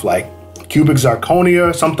knockoff, like cubic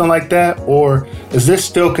zirconia or something like that? Or is this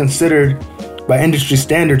still considered by industry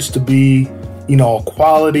standards to be, a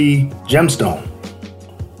quality gemstone?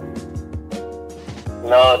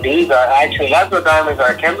 No, these are actually, lab-grown diamonds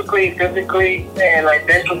are chemically, physically, and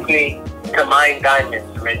identically to mined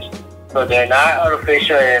diamonds, Rich. So they're not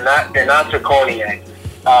artificial, and they're not zirconia.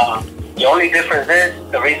 The only difference is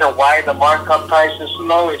the reason why the markup price is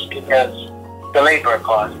low is because the labor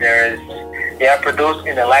cost. They are produced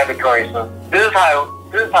in the laboratory. So this is how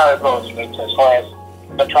it goes, Rich, as far as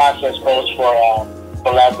the process goes for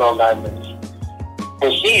lab-grown diamonds.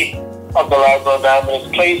 The seed of the lab-grown diamond is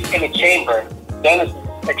placed in a chamber, then it's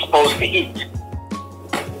exposed to heat.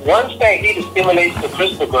 Once that heat stimulates the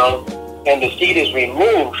crystal growth and the seed is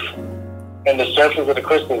removed, and the surface of the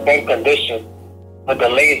crystal is then conditioned with the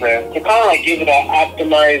laser to kind of like give it an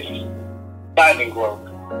optimized diamond growth.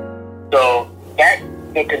 So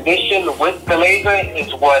the condition with the laser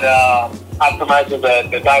is what optimizes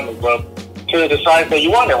the diamond growth to the size that you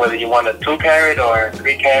want it, whether you want a 2 carat or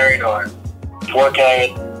 3 carat or 4 carat.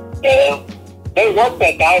 And then once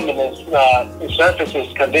that diamond the surface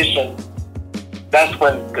is conditioned, that's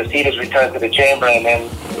when the seed is returned to the chamber and then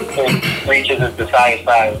it reaches its desired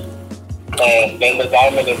size. And then the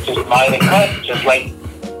diamond is just mined and cut, just like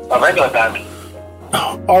a regular diamond.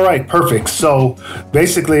 All right, perfect. So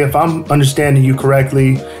basically, if I'm understanding you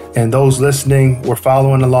correctly, and those listening were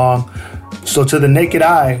following along, so to the naked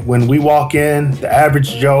eye, when we walk in, the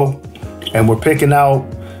average Joe, and we're picking out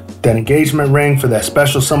that engagement ring for that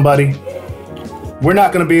special somebody, we're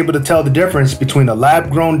not going to be able to tell the difference between a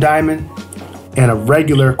lab-grown diamond and a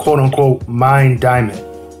regular, quote-unquote, mined diamond.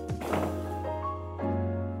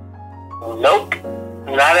 Nope.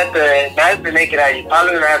 Not at the naked eye. You're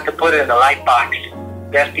probably going to have to put it in a light box.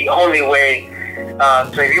 That's the only way.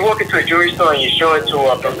 So if you walk into a jewelry store and you show it to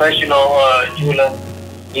a professional jeweler,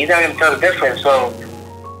 he's not going to tell the difference. So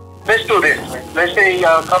let's do this. Let's say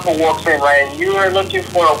a couple walks in, right, and you are looking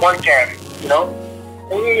for a 1 carat,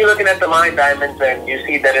 and you're looking at the mined diamonds and you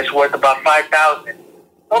see that it's worth about $5,000.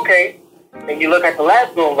 Okay. And you look at the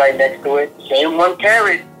lab grown right next to it, same 1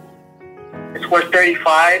 carat, it's worth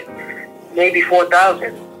 $35,000. Maybe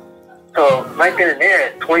 $4,000. So right then and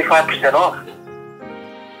there, 25% off.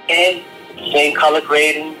 And same color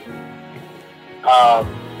grading,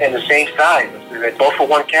 and the same size. They're both for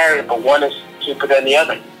 1 carat, but one is cheaper than the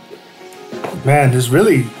other. Man, there's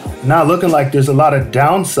really not looking like there's a lot of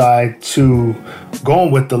downside to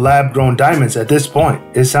going with the lab-grown diamonds at this point.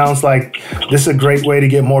 It sounds like this is a great way to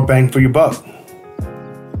get more bang for your buck.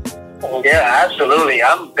 Yeah, absolutely.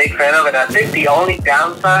 I'm a big fan of it. I think the only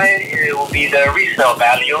downside will be the resale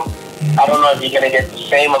value. I don't know if you're going to get the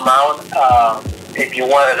same amount if you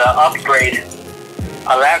wanted to upgrade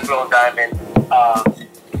a lab-grown diamond,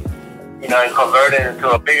 and convert it into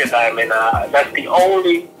a bigger diamond. That's the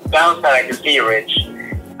only downside I can see, Rich.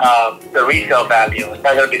 The resale value. It's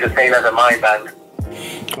not going to be the same as a mined diamond.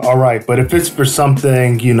 All right, but if it's for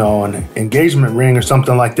something, an engagement ring or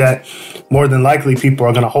something like that, more than likely people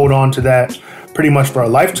are going to hold on to that pretty much for a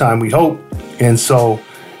lifetime, we hope. And so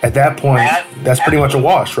at that point, that's pretty much a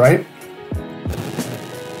wash, right?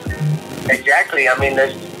 Exactly. I mean,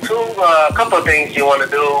 there's a couple of things you want to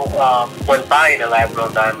do when buying a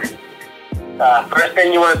lab-grown diamond. First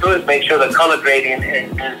thing you want to do is make sure the color gradient is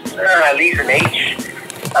at least an H.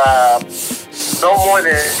 No more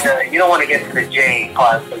than, you don't want to get to the J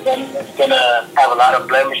part, because then it's going to have a lot of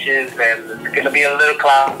blemishes and it's going to be a little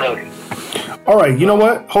cloudy. All right, you know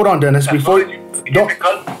what? Hold on, Dennis.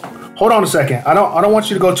 Hold on a second. I don't want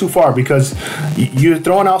you to go too far, because you're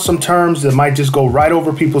throwing out some terms that might just go right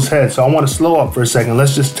over people's heads. So I want to slow up for a second.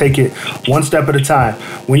 Let's just take it one step at a time.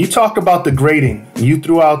 When you talk about the grading, you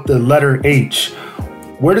threw out the letter H.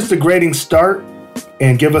 Where does the grading start?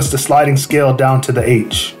 And give us the sliding scale down to the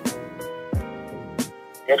H.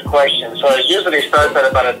 Good question. So it usually starts at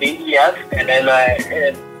about a DEF, and then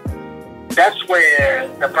that's where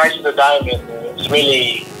the price of the diamond is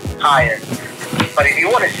really higher. But if you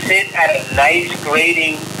want to sit at a nice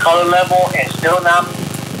grading color level and still not,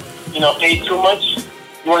 pay too much,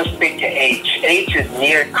 you want to stick to H. H is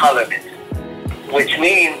near colorless, which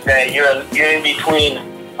means that you're in between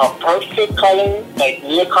a perfect color, like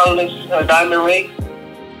near colorless diamond ring,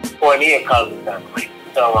 or near colorless diamond ring.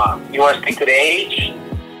 So you want to stick to the H,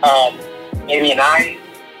 maybe an I.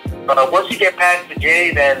 But once you get past the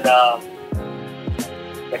J, then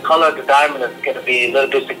the color of the diamond is going to be a little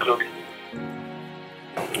bit secluded.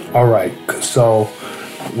 All right. So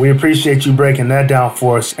We appreciate you breaking that down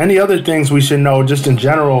for us. Any other things we should know just in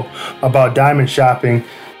general about diamond shopping?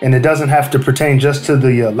 And it doesn't have to pertain just to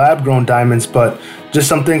the lab-grown diamonds, but just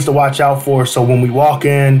some things to watch out for so when we walk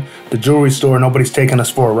in the jewelry store, nobody's taking us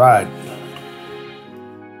for a ride.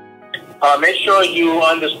 Make sure you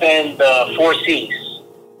understand the 4 C's.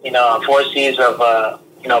 4 C's of,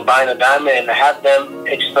 buying a diamond, and have them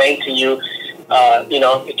explain to you,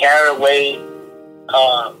 the carat weight,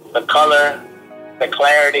 the color, the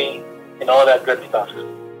clarity, and all that good stuff.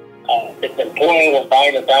 It's important when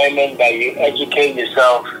buying a diamond that you educate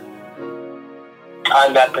yourself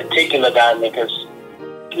on that particular diamond, because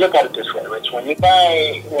look at it this way, Rich. When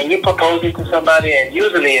you're proposing to somebody, and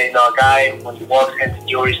usually, a guy, when he walks into the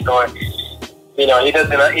jewelry store, he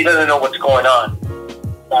doesn't know what's going on.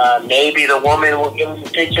 Maybe the woman will give him a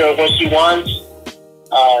picture of what she wants,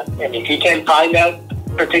 and if you can't find that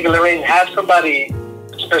particular ring, have somebody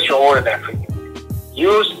special order that for you.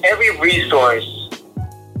 Use every resource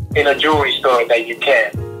in a jewelry store that you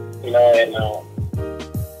can, and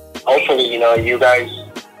hopefully, you guys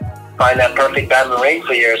find that perfect diamond ring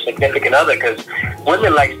for your significant other, because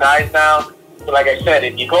women like size now. Like I said,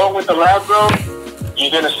 if you go with the lab grown,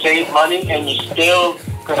 you're going to save money, and you're still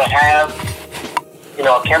going to have,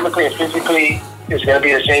 chemically and physically, it's going to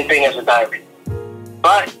be the same thing as a diamond.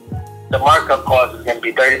 But the markup cost is going to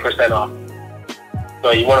be 30% off.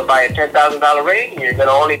 So you want to buy a $10,000 ring, you're going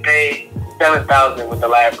to only pay $7,000 with the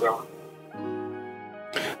lab grown.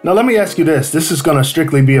 Now let me ask you this. This is going to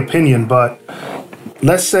strictly be opinion, but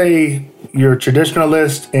let's say you're a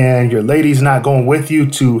traditionalist and your lady's not going with you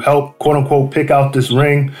to help, quote unquote, pick out this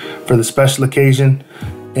ring for the special occasion,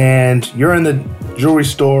 and you're in the jewelry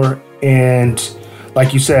store, and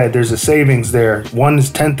like you said, there's a savings there. One is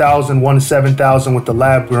 $10,000, one is $7,000 with the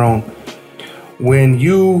lab grown. When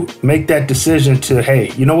you make that decision to, hey,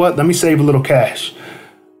 you know what, let me save a little cash,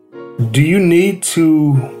 do you need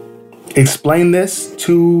to explain this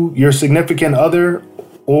to your significant other,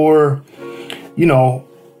 or,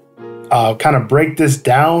 kind of break this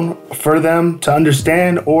down for them to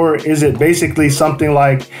understand? Or is it basically something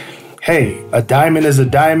like, hey, a diamond is a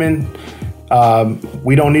diamond.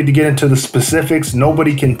 We don't need to get into the specifics.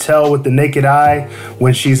 Nobody can tell with the naked eye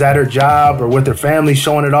when she's at her job or with her family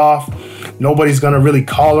showing it off. Nobody's going to really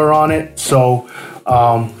call her on it. So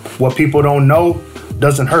what people don't know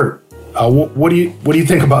doesn't hurt. What do you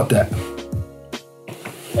think about that?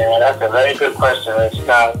 Yeah, that's a very good question.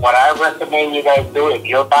 What I recommend you guys do, if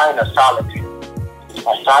you're buying a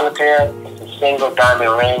solitaire is a single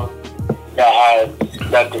diamond ring that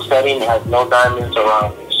the setting has no diamonds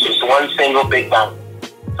around it. It's just one single big diamond.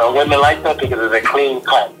 So women like that because it's a clean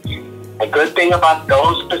cut. The good thing about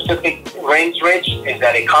those specific rings, Rich, is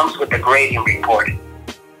that it comes with the grading report.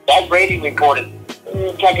 That grading report is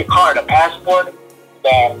it's like a card, a passport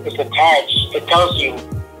that is attached. It tells you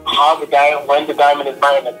when the diamond is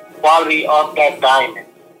mined, the quality of that diamond.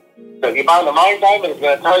 So if you're buying a mined diamond, it's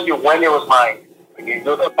going to tell you when it was mined. If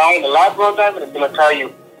you're buying a lab-grown diamond, it's going to tell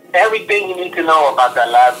you everything you need to know about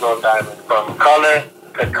that lab-grown diamond, from color,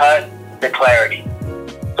 to cut, to clarity.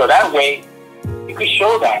 So that way, you can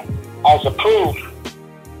show that as a proof,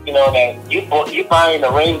 that you buying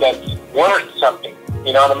a ring that's worth something.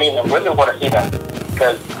 You know what I mean? And women want to see that,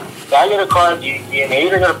 because that little card, you're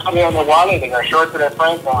either going to put it on the wallet, they're going to show it to their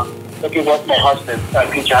friends, look at what my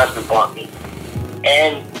future husband bought me.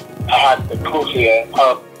 And I have the proof here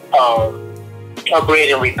of a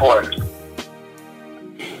grading report.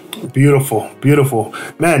 Beautiful, beautiful.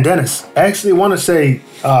 Man, Dennis, I actually want to say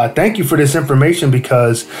thank you for this information,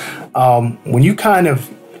 because when you kind of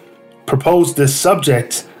proposed this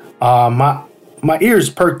subject, my ears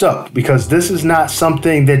perked up, because this is not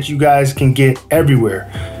something that you guys can get everywhere.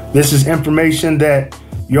 This is information that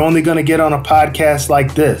you're only going to get on a podcast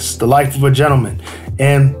like this, The Life of a Gentleman,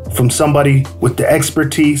 and from somebody with the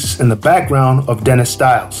expertise and the background of Dennis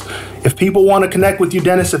Styles. If people want to connect with you,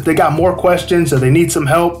 Dennis, if they got more questions or they need some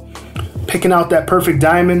help picking out that perfect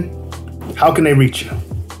diamond, how can they reach you?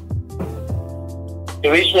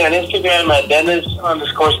 You reach me on Instagram at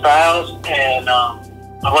Dennis_Styles, and I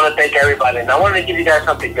want to thank everybody. And I want to give you guys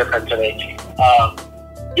something different today.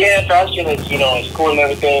 Yeah, fashion is, it's cool and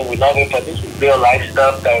everything. We love it, but this is real life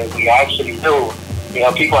stuff that we actually do.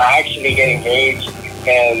 People are actually getting engaged,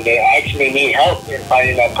 and they actually need help in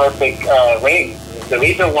finding that perfect ring. The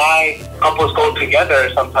reason why couples go together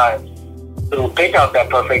sometimes to pick out that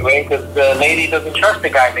perfect ring, because the lady doesn't trust the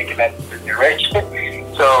guy making that decision, right?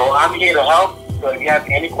 So I'm here to help. So if you have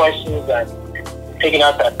any questions on picking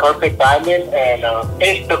out that perfect diamond, and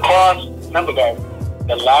it's the cost. Remember, guys,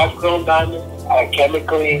 the lab-grown diamonds are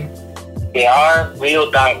chemically, they are real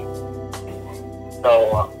diamonds.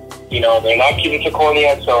 So, they're not keeping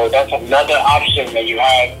zirconia, so that's another option that you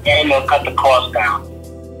have, and they'll cut the cost down.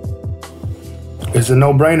 It's a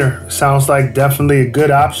no-brainer. Sounds like definitely a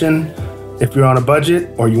good option if you're on a budget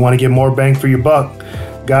or you want to get more bang for your buck.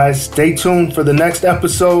 Guys, stay tuned for the next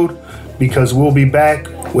episode because we'll be back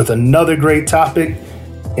with another great topic,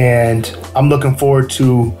 and I'm looking forward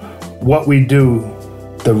to what we do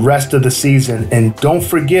the rest of the season. And don't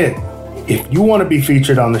forget, if you want to be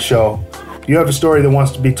featured on the show, if you have a story that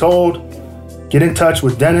wants to be told, get in touch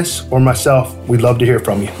with Dennis or myself. We'd love to hear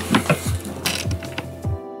from you.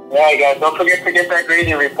 Yeah, guys, don't forget to get that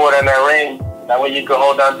grading report on that ring. That way you can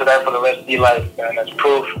hold on to that for the rest of your life, man. That's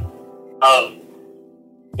proof of,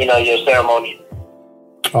 your ceremony.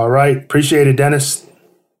 All right. Appreciate it, Dennis.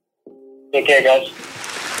 Take care, guys.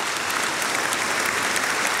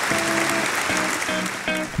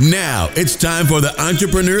 Now it's time for the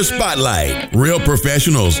Entrepreneur Spotlight. Real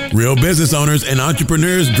professionals, real business owners, and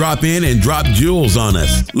entrepreneurs drop in and drop jewels on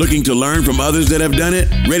us. Looking to learn from others that have done it?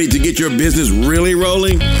 Ready to get your business really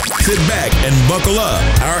rolling? Sit back and buckle up.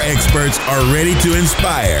 Our experts are ready to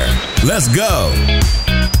inspire. Let's go.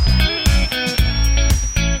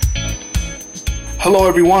 Hello,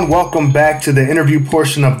 everyone. Welcome back to the interview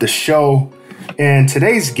portion of the show. And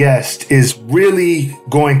today's guest is really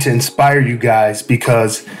going to inspire you guys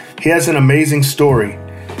because he has an amazing story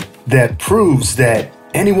that proves that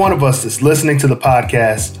any one of us that's listening to the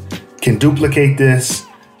podcast can duplicate this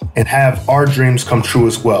and have our dreams come true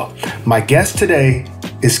as well. My guest today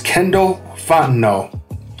is Kendall Fontenot.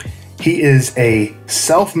 He is a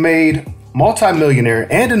self-made multimillionaire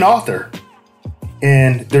and an author.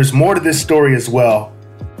 And there's more to this story as well.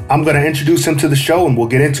 I'm going to introduce him to the show and we'll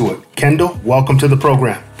get into it. Kendall, welcome to the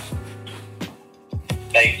program.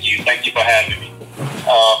 Thank you. Thank you for having me.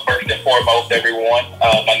 First and foremost, everyone,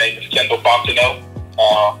 my name is Kendall Fontenot.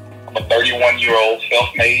 I'm a 31-year-old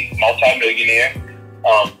self-made multimillionaire.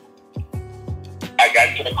 I got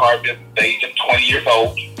into the car business at the age of 20 years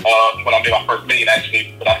old when I made my first million,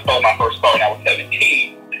 actually. But I sold my first car when I was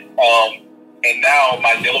 17. And now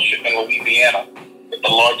my dealership in Louisiana is the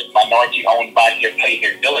largest minority-owned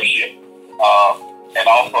buy-here-pay-here dealership. And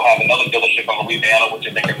I also have another dealership in Louisiana, which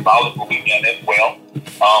is in Gonzales, Louisiana as well.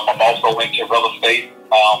 I'm also into real estate.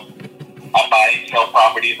 I buy and sell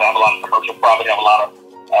properties. I have a lot of commercial property. I have a lot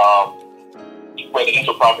of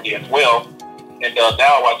residential property as well. And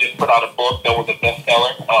now I just put out a book that was a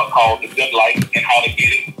bestseller called The Good Life and How to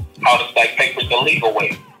Get It, How to Stack Paper the Legal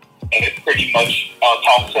Way. And it pretty much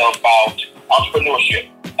talks about entrepreneurship.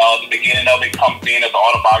 The beginning of it comes in as an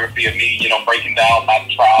autobiography of me, breaking down my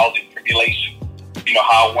trials and tribulations,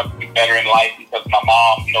 how I want to be better in life because my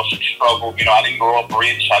mom, she struggled. I didn't grow up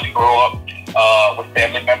rich. I didn't grow up with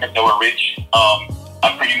family members that were rich.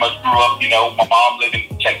 I pretty much grew up, my mom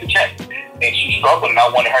living check to check. And she struggled, and I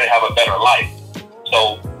wanted her to have a better life.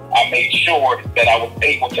 So I made sure that I was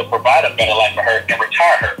able to provide a better life for her and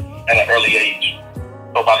retire her at an early age.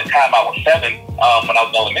 So by the time I was 7, when I was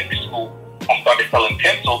in elementary school, I started selling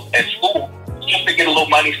pencils at school just to get a little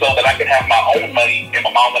money so that I could have my own money and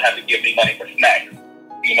my mom would have to give me money for snacks.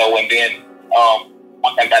 And then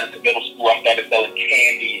once I got into middle school, I started selling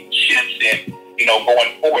candy and chips and,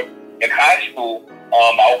 going forward. In high school,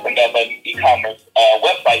 I opened up an e-commerce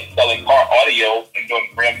website selling car audio and doing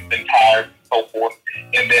rims and tires and so forth.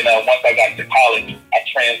 And then once I got to college, I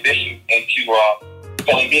transitioned into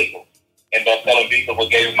selling vehicles. And selling vehicles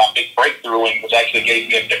gave me my big breakthrough and which actually gave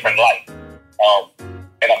me a different life.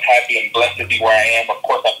 And I'm happy and blessed to be where I am. Of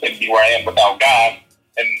course, I couldn't be where I am without God.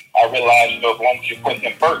 And I realized, as long as you put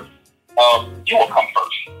Him first, you will come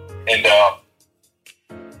first. And,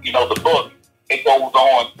 the book, it goes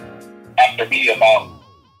on after me about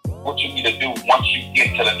what you need to do once you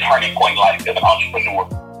get to the turning point in life as an entrepreneur.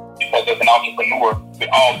 Because as an entrepreneur, we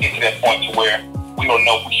all get to that point to where we don't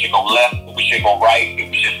know if we should go left, if we should go right,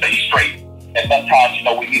 if we should stay straight. And sometimes,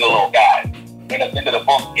 we need a little guide. And at the end of the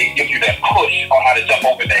book, it gives you that push on how to jump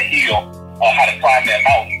over that hill, how to climb that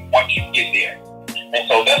mountain once you get there. And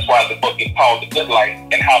so that's why the book is called The Good Life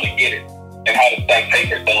and How to Get It and How to Stack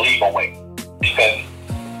Paper the Legal Way. Because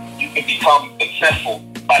you can become successful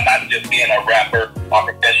by not just being a rapper or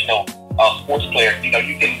professional sports player. You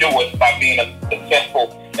can do it by being a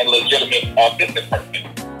successful and legitimate business person.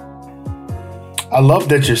 I love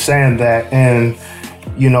that you're saying that. And,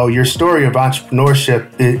 your story of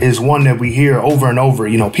entrepreneurship is one that we hear over and over.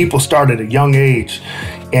 People start at a young age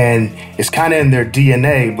and it's kind of in their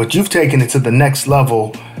DNA, but you've taken it to the next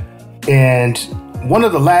level. And one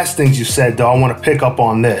of the last things you said, though, I want to pick up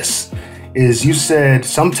on this, is you said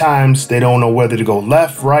sometimes they don't know whether to go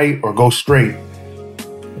left, right, or go straight.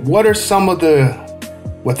 What are some of the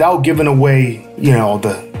without giving away,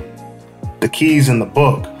 the keys in the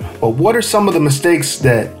book, but what are some of the mistakes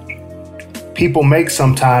that people make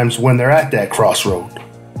sometimes when they're at that crossroad?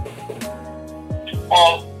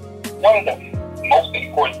 Well, one of the most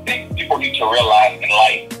important things people need to realize in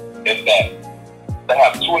life is that they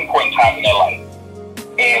have two important times in their life.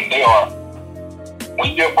 And they are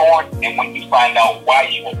when you're born and when you find out why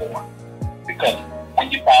you were born. Because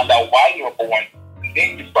when you find out why you were born,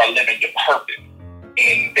 then you start living your purpose.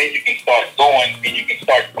 And then you can start going and you can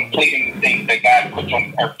start completing the things that God put you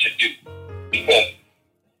on earth to do. Because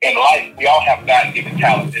in life, we all have God-given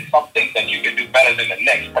talents. There's some things that you can do better than the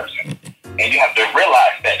next person. And you have to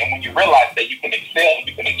realize that. And when you realize that, you can excel and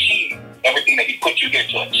you can achieve everything that He put you here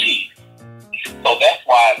to achieve. So that's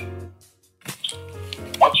why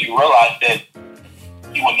once you realize that,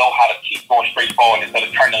 you will know how to keep going straight forward instead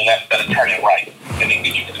of turning left, instead of turning right. And then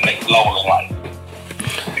get you to the next level in life.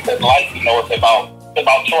 Because life, it's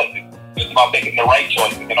about choices. It's about making the right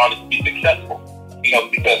choices in order to be successful.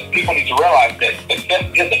 Because people need to realize that success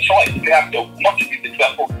is a choice. You have to want to be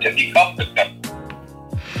successful to become successful.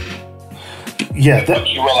 Yeah. Once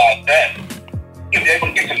you realize that, you'll be able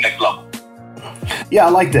to get to the next level. Yeah, I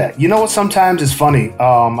like that. You know what? Sometimes it's funny.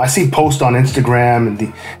 I see posts on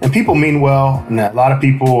Instagram and people mean well, and a lot of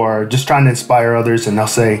people are just trying to inspire others, and they'll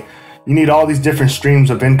say you need all these different streams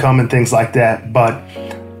of income and things like that. But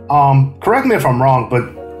correct me if I'm wrong, but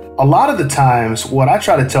a lot of the times what I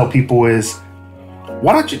try to tell people is,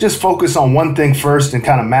 why don't you just focus on one thing first and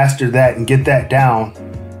kind of master that and get that down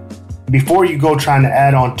before you go trying to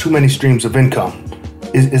add on too many streams of income?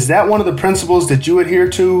 Is that one of the principles that you adhere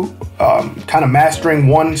to, kind of mastering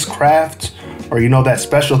one's craft, or that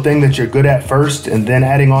special thing that you're good at first and then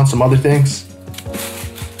adding on some other things?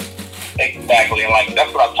 Exactly, and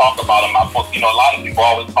that's what I talk about in my book. A lot of people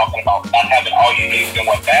are always talking about not having all your eggs in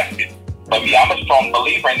one basket. But me, I'm a strong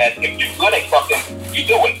believer in that if you're good at something, you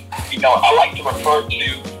do it. I like to refer to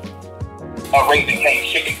Raising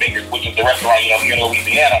Cane's Chicken Fingers, which is the restaurant here in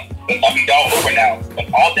Louisiana. They're all over now. But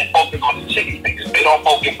all they focus on is chicken fingers. They don't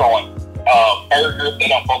focus on burgers. They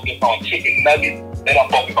don't focus on chicken nuggets. They don't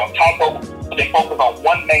focus on tacos. But they focus on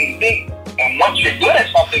one main thing. And once you're good at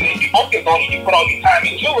something and you focus on it, you put all your time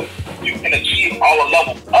into it, you can achieve all the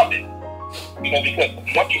levels of it. Because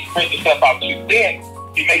once you spread yourself out too thin,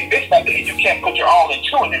 you may miss something and you can't put your all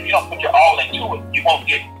into it. If you don't put your all into it, you won't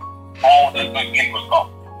get all the good end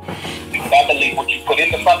result. Because I believe what you put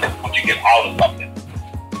into something, what you get out of something.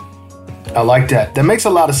 I like that. That makes a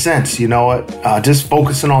lot of sense. You know what? Just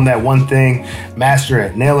focusing on that one thing, master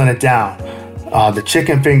it, nailing it down. The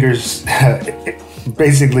chicken fingers,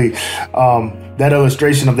 basically, that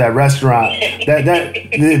illustration of that restaurant.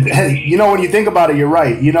 When you think about it, you're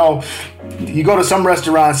right. You go to some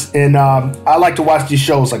restaurants, and I like to watch these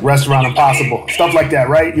shows like Restaurant Impossible, stuff like that,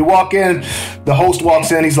 right? You walk in, the host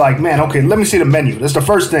walks in, he's like, man, okay, let me see the menu. That's the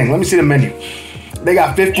first thing. Let me see the menu. They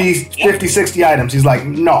got 50, 60 items. He's like,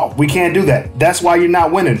 no, we can't do that. That's why you're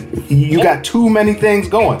not winning. You got too many things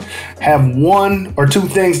going. Have one or two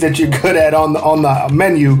things that you're good at on the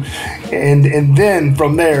menu, and then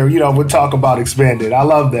from there, we'll talk about expanded. I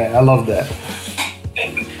love that.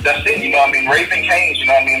 That's it, Raising Cane's,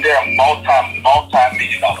 they're a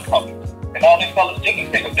multi-million-dollar company. And all they sell is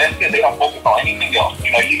chicken fingers. That's it. They don't focus on anything else.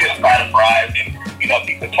 You get a side of fries and, a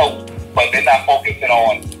piece of toast. But they're not focusing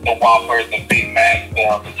on the Whoppers, the Big Macs,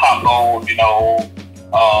 the tacos,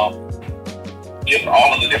 just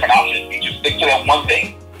all of the different options. You just stick to that one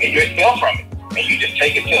thing and you excel from it. And you just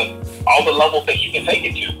take it to all the levels that you can take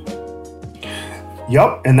it to.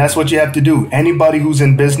 Yep, and that's what you have to do. Anybody who's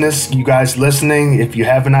in business, you guys listening, if you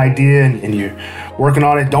have an idea and you're working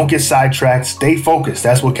on it, don't get sidetracked. Stay focused.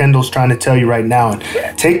 That's what Kendall's trying to tell you right now. And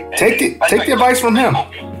take the advice from him.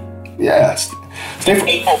 Yes.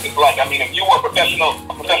 Stay focused. If you were a professional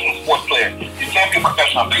sports player, you can't be a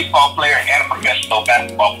professional baseball player and a professional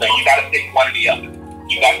basketball player. You got to pick one or the other.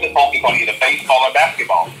 You got to focus on either baseball or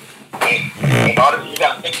basketball. And in order, you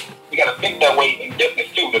got to think that way in business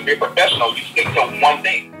too. If you're a professional, you stick to one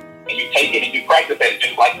thing and you take it and you practice it,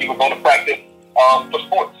 just like you were going to practice for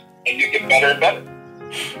sports, and you get better and better.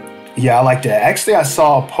 Yeah, I like that. Actually, I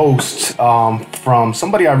saw a post from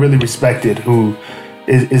somebody I really respected who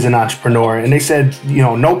is an entrepreneur, and they said,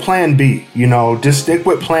 no plan B, just stick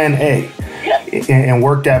with plan A. Yeah. and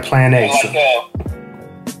work that plan A. I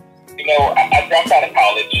dropped out of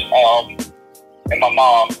college, and my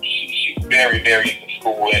mom, she's very, very into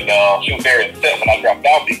school, and she was very upset when I dropped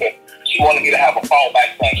out because she wanted me to have a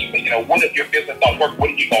fallback plan. She said, what if your business don't work? What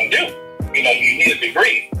are you going to do? You need a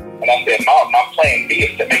degree. And I said, Mom, my plan B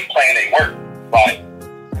is to make plan A work. Like,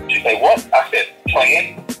 she said, what? I said,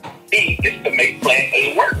 plan me is to make plan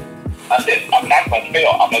A work. I said, I'm not going to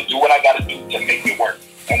fail. I'm going to do what I got to do to make it work.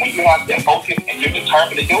 And when you have that focus and you're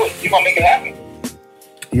determined to do it, you're going to make it happen.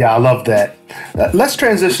 Yeah, I love that. Let's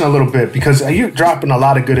transition a little bit because you're dropping a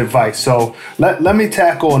lot of good advice. So let me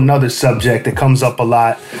tackle another subject that comes up a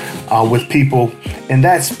lot with people, and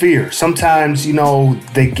that's fear. Sometimes,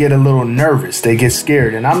 they get a little nervous, they get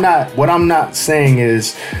scared. And what I'm not saying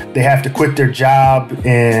is they have to quit their job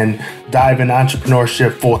and dive in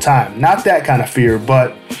entrepreneurship full time. Not that kind of fear,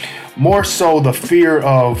 but more so the fear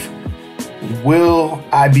of, will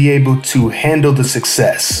I be able to handle the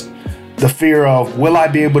success? The fear of, will I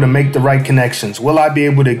be able to make the right connections? Will I be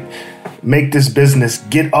able to make this business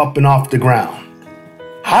get up and off the ground?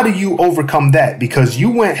 How do you overcome that? Because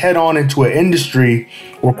you went head on into an industry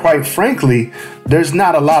where, quite frankly, there's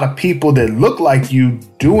not a lot of people that look like you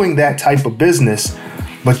doing that type of business,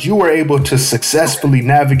 but you were able to successfully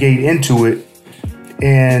navigate into it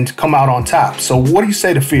and come out on top. So what do you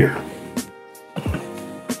say to fear?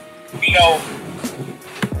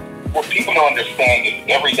 What people don't understand is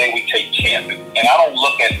every day we take chances. And I don't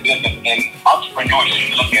look at business and entrepreneurship,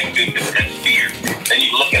 you look at business as fear. Then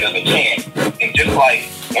you look at it as a chance. And just like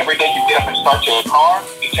every day you get up and start your car,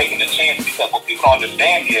 you're taking a chance, because what people don't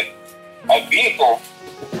understand is a vehicle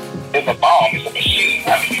is a bomb, it's a machine.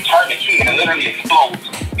 I mean, you turn the key and it literally explodes.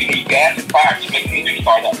 You need gas and fire to make the engine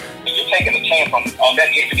start up. So you're taking a chance on that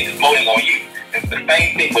engine exploding on you. It's the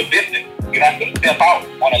same thing with business. You have to step out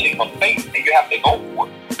on a leap of faith and you have to go for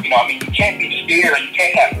it. You can't be scared, or you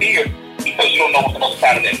can't have fear because you don't know what's on the other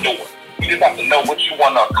side of that door. You just have to know what you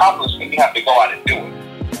want to accomplish, and you have to go out and do it.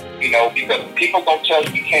 Because people gonna tell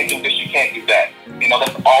you can't do this, you can't do that.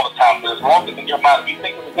 That's all the time. But as long as in your mind, if you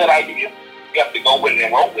think it's a good idea, you have to go with it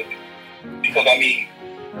and roll with it. Because even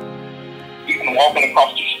walking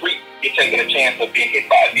across the street, you're taking a chance of being hit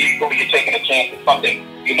by a vehicle. You're taking a chance of something,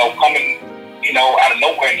 coming, out of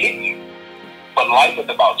nowhere and hitting you. But life is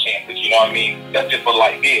about chances, That's just what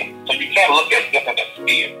life is. So you can't look at it just as a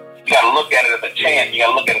fear. You got to look at it as a chance. You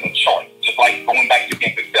got to look at it as a choice. Just like going back to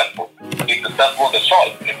being successful. Being successful is a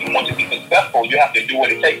choice. And if you want to be successful, you have to do what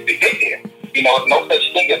it takes to get there. There's no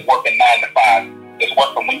such thing as working 9 to 5. It's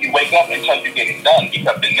work from when you wake up until you get it done.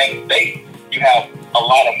 Because the next day, you have a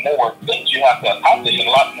lot of more things you have to accomplish and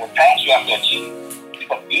a lot more tasks you have to achieve.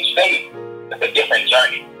 Because each day is a different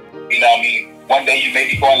journey. One day you may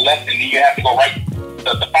be going left, and then you have to go right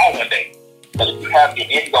the following day. But if you have your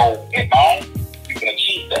end goal in mind, you can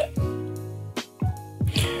achieve that.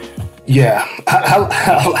 Yeah.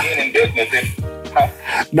 Being in business,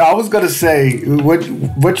 No, I was going to say,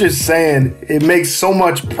 what you're saying, it makes so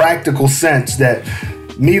much practical sense that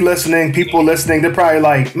me listening, people listening, they're probably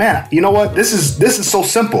like, man, you know what? This is so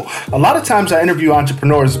simple. A lot of times I interview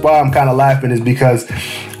entrepreneurs. Why I'm kind of laughing is because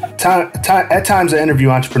at times I interview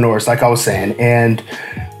entrepreneurs, like I was saying, and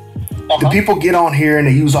the people get on here and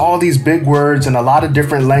they use all these big words and a lot of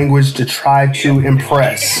different language to try to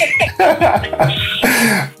impress.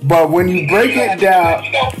 But when you break it down,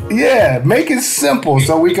 make it simple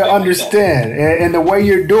so we can understand. And the way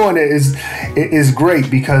you're doing it is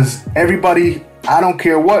great, because everybody, I don't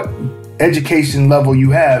care what education level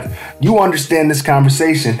you have, you understand this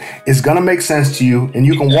conversation. It's going to make sense to you, and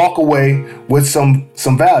you can walk away with some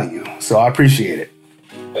value. So I appreciate it.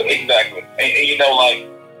 Exactly. And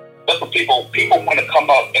that's what people want to come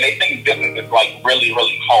up, and they think business is really,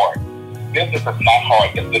 really hard. Business is not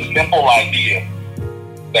hard. It's the simple idea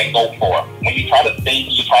that go for it. When you try to think,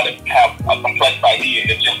 you try to have a complex idea,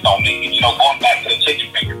 it just don't make it. Going back to the chicken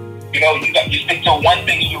finger. You stick to one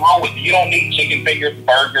thing and you roll with it. You don't need chicken fingers,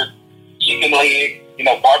 burgers, chicken legs,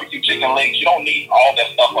 barbecue chicken legs. You don't need all that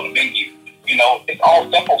stuff on the menu. It's all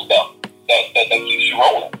simple stuff that keeps you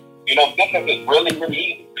rolling. Business is really, really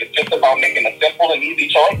easy. It's just about making a simple and easy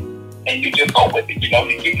choice, and you just go with it. You get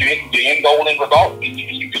your end goal and result, and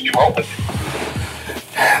you roll with it.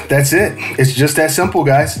 That's it. It's just that simple,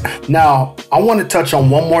 guys. Now, I want to touch on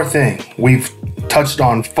one more thing. We've touched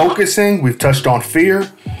on focusing. We've touched on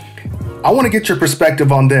fear. I want to get your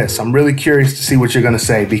perspective on this. I'm really curious to see what you're going to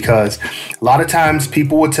say, because a lot of times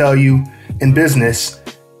people will tell you in business,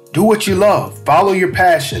 do what you love, follow your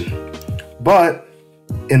passion. But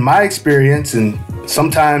in my experience, and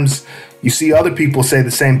sometimes you see other people say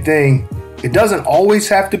the same thing, it doesn't always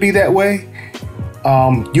have to be that way.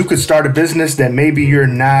 You could start a business that maybe you're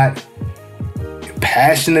not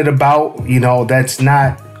passionate about, that's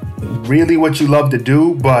not really what you love to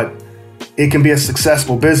do, but it can be a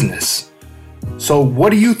successful business. So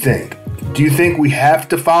what do you think? Do you think we have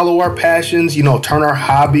to follow our passions, turn our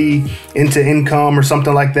hobby into income or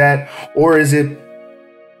something like that? Or is it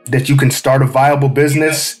that you can start a viable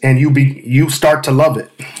business and you start to love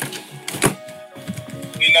it?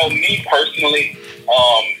 Me personally,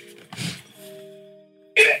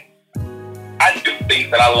 I do things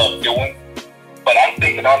that I love doing, but I'm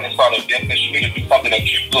thinking on this sort of business, you need to do something that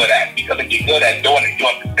you're good at. Because if you're good at doing it, you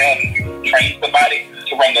understand and you train somebody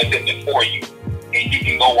to run that business for you. And you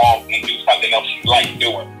can go off and do something else you like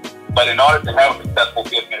doing. But in order to have a successful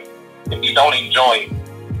business, if you don't enjoy it,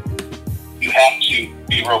 you have to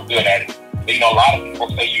be real good at it. A lot of people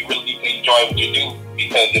say you really need to enjoy what you do,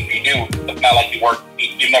 because if you do, it's not like you're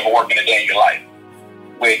never working a day in your life.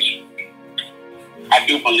 Which I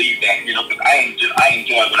do believe that, because I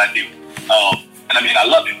enjoy what I do. And I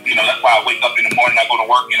love it. That's why I wake up in the morning, I go to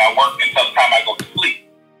work, and I work until the time I go to sleep.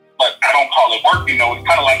 But I don't call it work, it's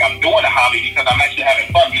kind of like I'm doing a hobby because I'm actually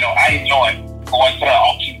having fun. I enjoy going to the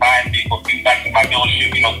auction, buying vehicles, getting back to my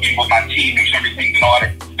dealership, getting with my team, make sure everything's in order,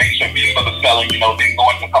 make sure vehicles are selling, then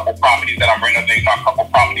going to a couple properties that I'm renovating, a couple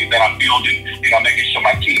properties that I'm building, making sure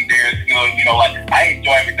my team there is good, I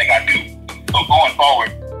enjoy everything I do. So going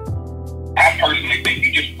forward, I personally think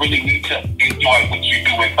you just really need to enjoy what you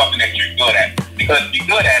do and something that you're good at. Because if you're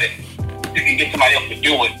good at it, you can get somebody else to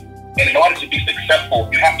do it. And in order to be successful,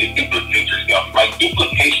 you have to duplicate yourself.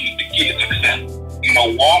 Duplication is the key to success.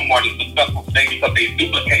 Walmart is successful today because they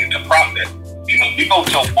duplicated the process. You go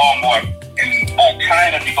to Walmart in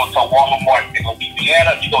China, you go to Walmart in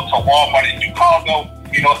Louisiana, you go to Walmart in Chicago,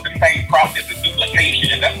 it's the same process, it's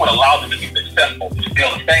duplication, and that's what allows them to be successful.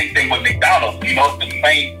 The same thing with McDonald's, it's the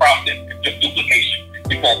same process, it's just duplication,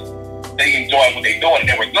 because they enjoy what they do and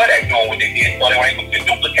they were good at doing what they did, so they were able to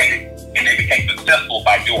duplicate it, and they became successful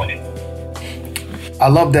by doing it. I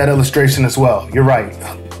love that illustration as well. You're right.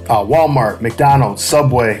 Walmart, McDonald's,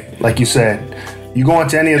 Subway, like you said, you go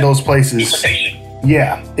into any of those places.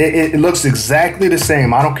 Yeah, it looks exactly the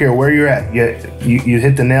same. I don't care where you're at. You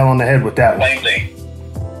hit the nail on the head with that one. Same thing.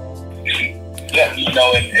 Yeah,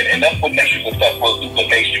 and that's what makes you successful,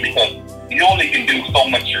 duplication, because you only can do so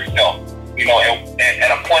much yourself. And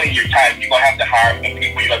at a point in your time, you're going to have to hire some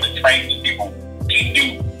people. You have to train some people to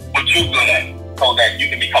do what you're good at so that you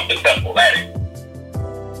can become successful at it.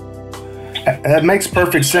 That makes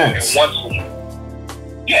perfect sense. Once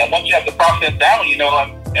you have the process down, you can open up,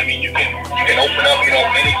 many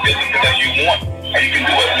businesses that you want, or you can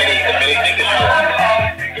do as many things as you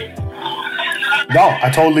want. No, I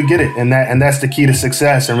totally get it, and that's the key to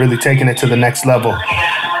success and really taking it to the next level.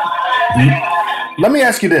 Let me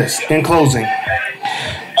ask you this in closing,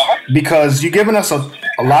 because you've given us a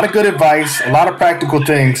lot of good advice, a lot of practical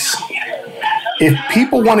things. If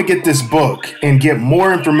people want to get this book and get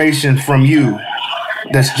more information from you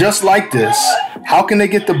that's just like this, how can they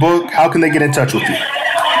get the book? How can they get in touch with you?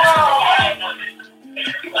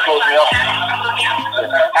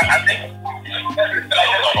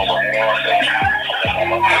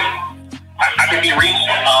 I can be reached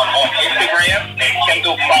on Instagram at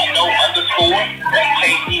Kendall Fontenot _. That's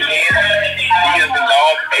KEN, as the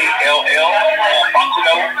dog, ALL,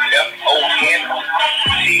 Fontenot, FONTENOT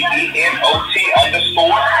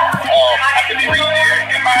I can be reached there,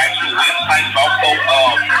 and my actual website is also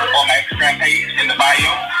on my Instagram page in the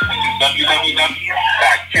bio, which is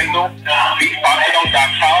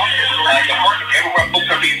www.kendallbfontenot.com. The book is everywhere books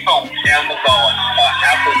are being sold: Amazon,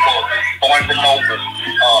 Apple Books, Barnes & Noble.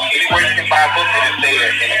 Anywhere you can buy a book, it is there.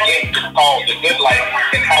 And again, it's called The Good Life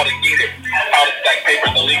and How to Get It, How to Stack Paper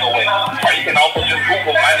the Legal Way. Or you can also just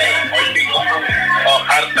Google my name, or you can Google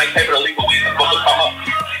How to Stack Paper the Legal Way, and the book will come up.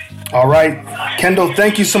 All right. Kendall,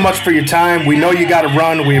 thank you so much for your time. We know you got to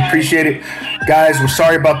run. We appreciate it. Guys, we're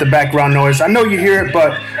sorry about the background noise. I know you hear it,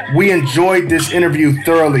 but we enjoyed this interview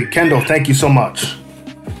thoroughly. Kendall, thank you so much.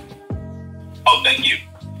 Oh, thank you.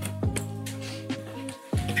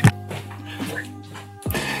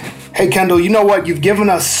 Hey, Kendall, you know what? You've given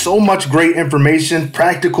us so much great information,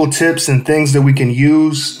 practical tips, and things that we can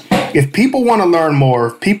use. If people want to learn more,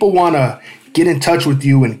 if people want to get in touch with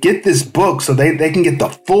you and get this book so they can get the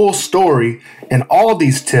full story and all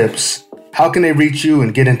these tips, how can they reach you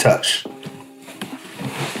and get in touch?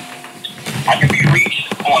 I can be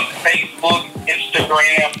reached on Facebook,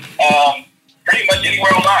 Instagram, pretty much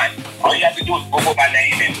anywhere online. All you have to do is Google my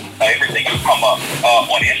name and everything will come up.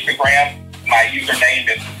 On Instagram, my username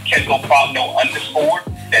is Kendall Fontenot _.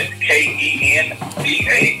 That's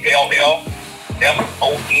KENDALLFONTENOT _.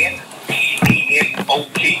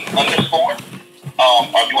 Or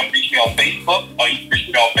if you want to reach me on Facebook, or you can reach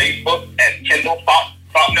me on Facebook at Kendall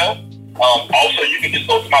Fontenot. Also, you can just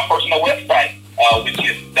go to my personal website, which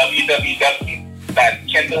is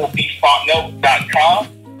www.kendallbfontenot.com.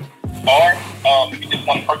 Or if you just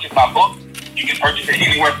want to purchase my book, you can purchase it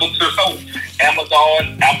anywhere books are sold.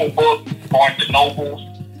 Amazon, Apple Books, Barnes & Noble,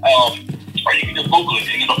 or you can just Google it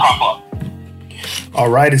and it'll pop up. All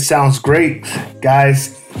right, it sounds great.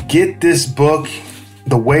 Guys, get this book.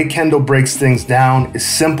 The way Kendall breaks things down is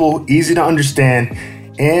simple, easy to understand,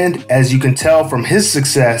 and as you can tell from his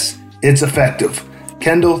success, it's effective.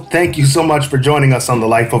 Kendall, thank you so much for joining us on The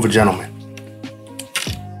Life of a Gentleman.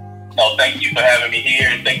 No, thank you for having me here,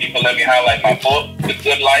 and thank you for letting me highlight my book, The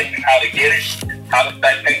Good Life and How to Get It, How to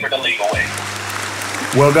Stack Paper the Legal Way.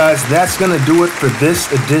 Well, guys, that's going to do it for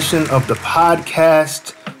this edition of the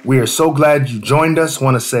podcast. We are so glad you joined us.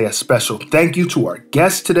 Want to say a special thank you to our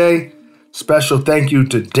guest today. Special thank you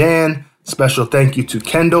to Dan. Special thank you to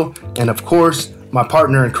Kendall. And of course, my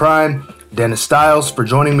partner in crime, Dennis Stiles, for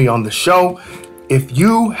joining me on the show. If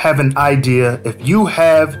you have an idea, if you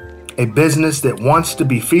have a business that wants to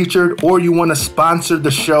be featured, or you want to sponsor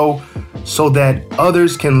the show so that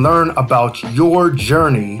others can learn about your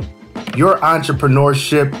journey, your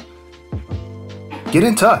entrepreneurship, get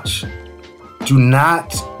in touch. Do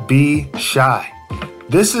not be shy.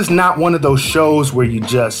 This is not one of those shows where you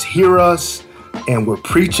just hear us and we're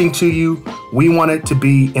preaching to you. We want it to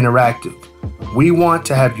be interactive. We want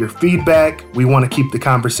to have your feedback. We want to keep the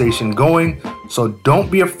conversation going. So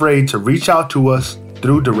don't be afraid to reach out to us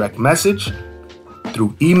through direct message,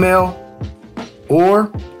 through email,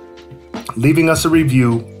 or leaving us a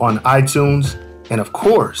review on iTunes. And of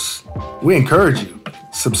course, we encourage you,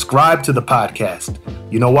 subscribe to the podcast.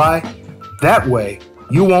 You know why? That way,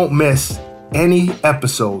 you won't miss any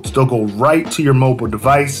episodes. They'll go right to your mobile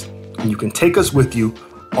device, and you can take us with you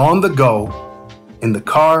on the go, in the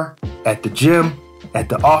car, at the gym, at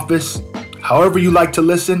the office. However you like to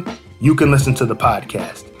listen, you can listen to the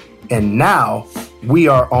podcast. And now we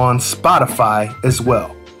are on Spotify as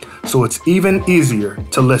well, so it's even easier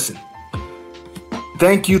to listen.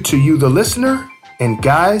 Thank you to you, the listener. And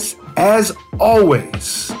guys, as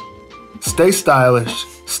always, stay stylish,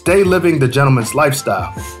 stay living the gentleman's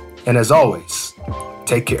lifestyle. And as always,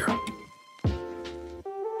 take care.